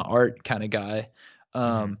art is not art kind of guy.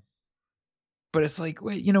 But it's like,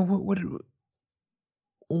 wait, you know what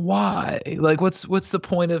why? Like what's the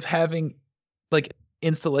point of having like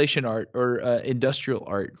installation art or industrial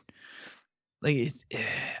art? Like it's,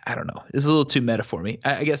 I don't know. It's a little too meta for me.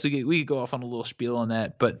 I guess we could go off on a little spiel on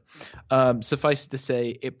that, but suffice to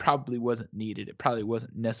say, it probably wasn't needed. It probably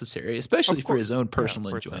wasn't necessary, especially for his own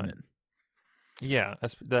personal enjoyment. Yeah,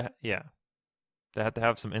 they had to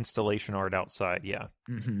have some installation art outside. Yeah,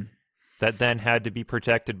 that then had to be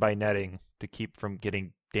protected by netting to keep from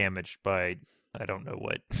getting damaged by I don't know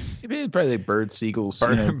what. Probably like bird seagulls.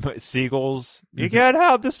 Seagulls. You can't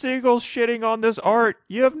have the seagulls shitting on this art.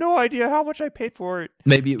 You have no idea how much I paid for it.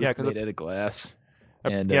 Maybe it was made out of glass.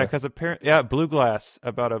 And because apparently, blue glass.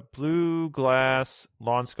 About a blue glass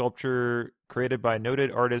lawn sculpture created by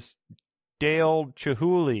noted artist Dale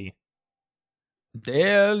Chihuly.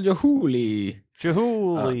 Chihuly.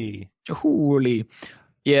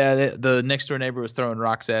 Yeah, the next door neighbor was throwing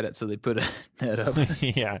rocks at it, so they put a net up.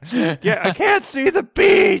 Yeah, I can't see the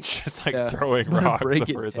beach. It's like throwing rocks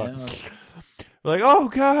over his eyes. Like, oh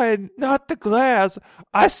god, not the glass.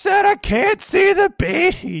 I said I can't see the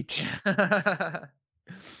beach.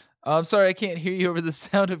 I'm sorry, I can't hear you over the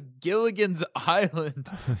sound of Gilligan's Island,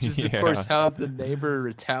 which is of course how the neighbor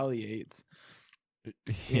retaliates.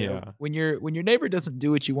 You know, when your neighbor doesn't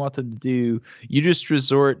do what you want them to do, you just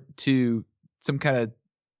resort to some kind of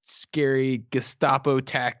scary Gestapo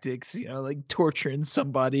tactics, you know, like torturing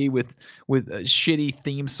somebody with a shitty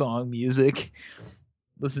theme song music,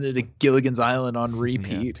 listening to Gilligan's Island on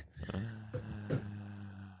repeat.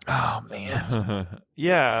 Oh man.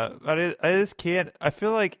 Yeah, I just can't. I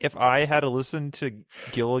feel like if I had to listen to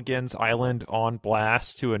Gilligan's Island on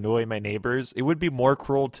blast to annoy my neighbors, it would be more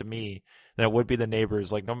cruel to me than it would be the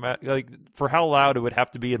neighbors. Like no matter, like for how loud it would have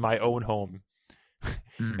to be in my own home.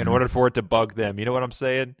 In order for it to bug them, you know what I'm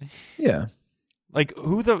saying? Yeah. Like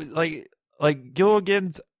like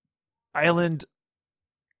Gilligan's Island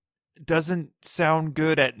doesn't sound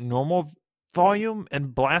good at normal volume,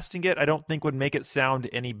 and blasting it I don't think would make it sound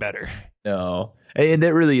any better. No. And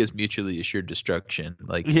that really is mutually assured destruction.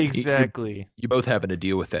 Like exactly. You both having to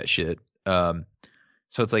deal with that shit. So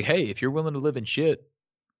it's like, hey, if you're willing to live in shit,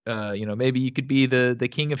 you know, maybe you could be the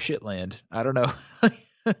king of shitland. I don't know.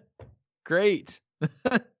 Great.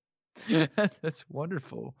 That's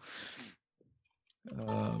wonderful.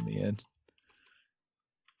 Oh man.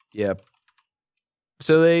 Yep.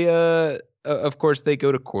 So they of course they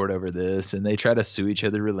go to court over this and they try to sue each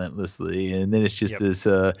other relentlessly, and then it's just this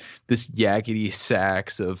yakety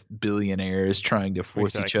sax of billionaires trying to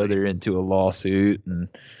force each other into a lawsuit. And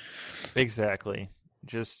exactly.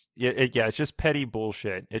 Just it's just petty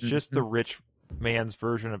bullshit. It's just the rich man's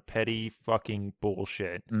version of petty fucking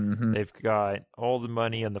bullshit. They've got all the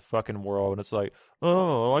money in the fucking world, and it's like,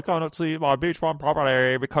 oh, I can't see my beachfront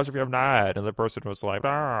property because of your net. And the person was like, oh,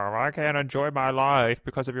 I can't enjoy my life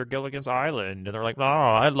because of your Gilligan's Island. And they're like, no,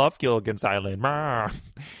 I love Gilligan's Island.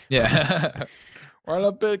 Yeah. I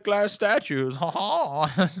love big glass statues.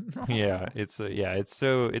 Yeah, it's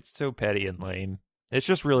so petty and lame. It's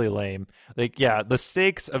just really lame. Like, yeah, the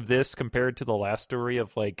stakes of this compared to the last story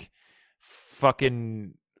of like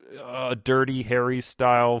fucking Dirty Harry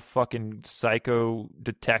style fucking psycho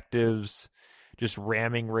detectives just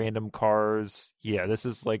ramming random cars. Yeah, this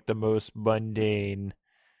is like the most mundane,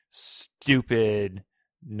 stupid,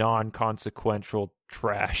 non-consequential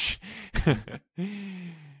trash.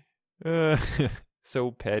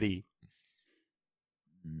 So petty.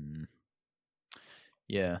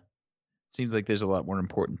 Yeah. Seems like there's a lot more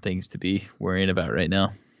important things to be worrying about right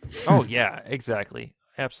now. Oh yeah, exactly.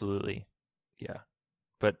 Absolutely. Yeah.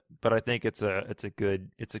 But I think it's a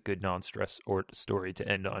good non-stress or story to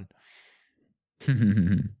end on. Oh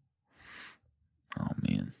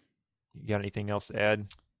man. You got anything else to add?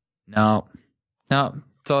 No.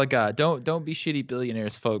 That's all I got. Don't be shitty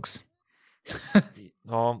billionaires, folks.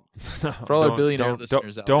 No, For all our billionaire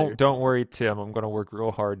listeners out there. Don't worry, Tim. I'm going to work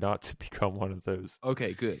real hard not to become one of those.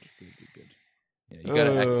 Okay, good. Yeah, you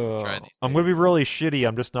gotta actively try these I'm going to things. be really shitty.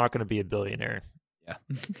 I'm just not going to be a billionaire. Yeah.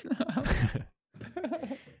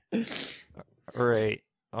 All right.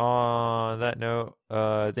 On that note,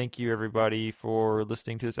 thank you everybody for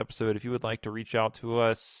listening to this episode. If you would like to reach out to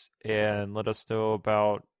us and let us know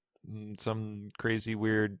about some crazy,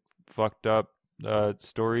 weird, fucked up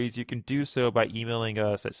stories, you can do so by emailing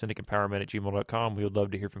us at cynicempowerment@gmail.com. We would love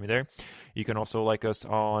to hear from you there. You can also like us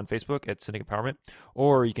on Facebook at Cynic Empowerment,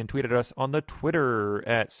 or you can tweet at us on the Twitter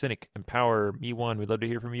at Cynic Empower Me1. We'd love to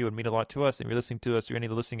hear from you and mean a lot to us. And if you're listening to us through any of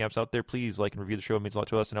the listening apps out there, please like and review the show. It means a lot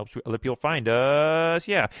to us and helps other people find us.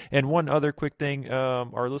 Yeah. And one other quick thing,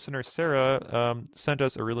 our listener Sarah sent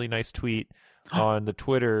us a really nice tweet on the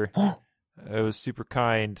Twitter. It was super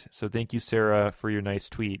kind. So thank you, Sarah, for your nice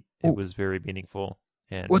tweet. It was very meaningful.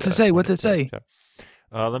 And What's it say? What's it say?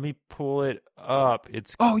 Let me pull it up.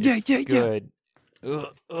 It's yeah. good.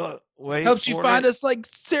 Wait, Helps you find us like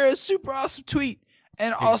Sarah's super awesome tweet,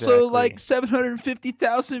 and also like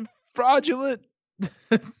 750,000 fraudulent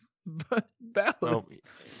ballots. Oh,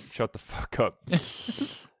 shut the fuck up.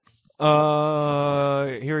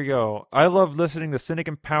 Here we go. I love listening to Cynic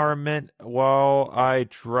Empowerment while I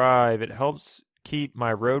drive. It helps keep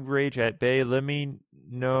my road rage at bay. Let me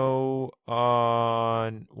know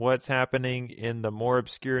on what's happening in the more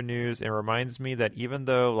obscure news and reminds me that even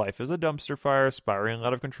though life is a dumpster fire spiraling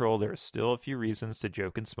out of control, there are still a few reasons to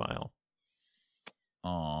joke and smile.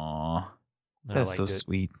 Aww, that's so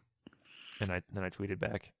sweet. And then I tweeted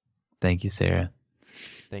back. Thank you, Sarah.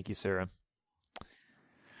 Thank you, Sarah.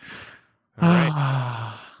 All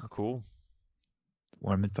right. Cool.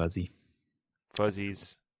 Warm and fuzzy.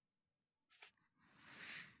 Fuzzies.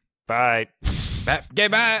 Bye. Bye. Okay,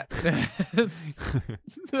 bye.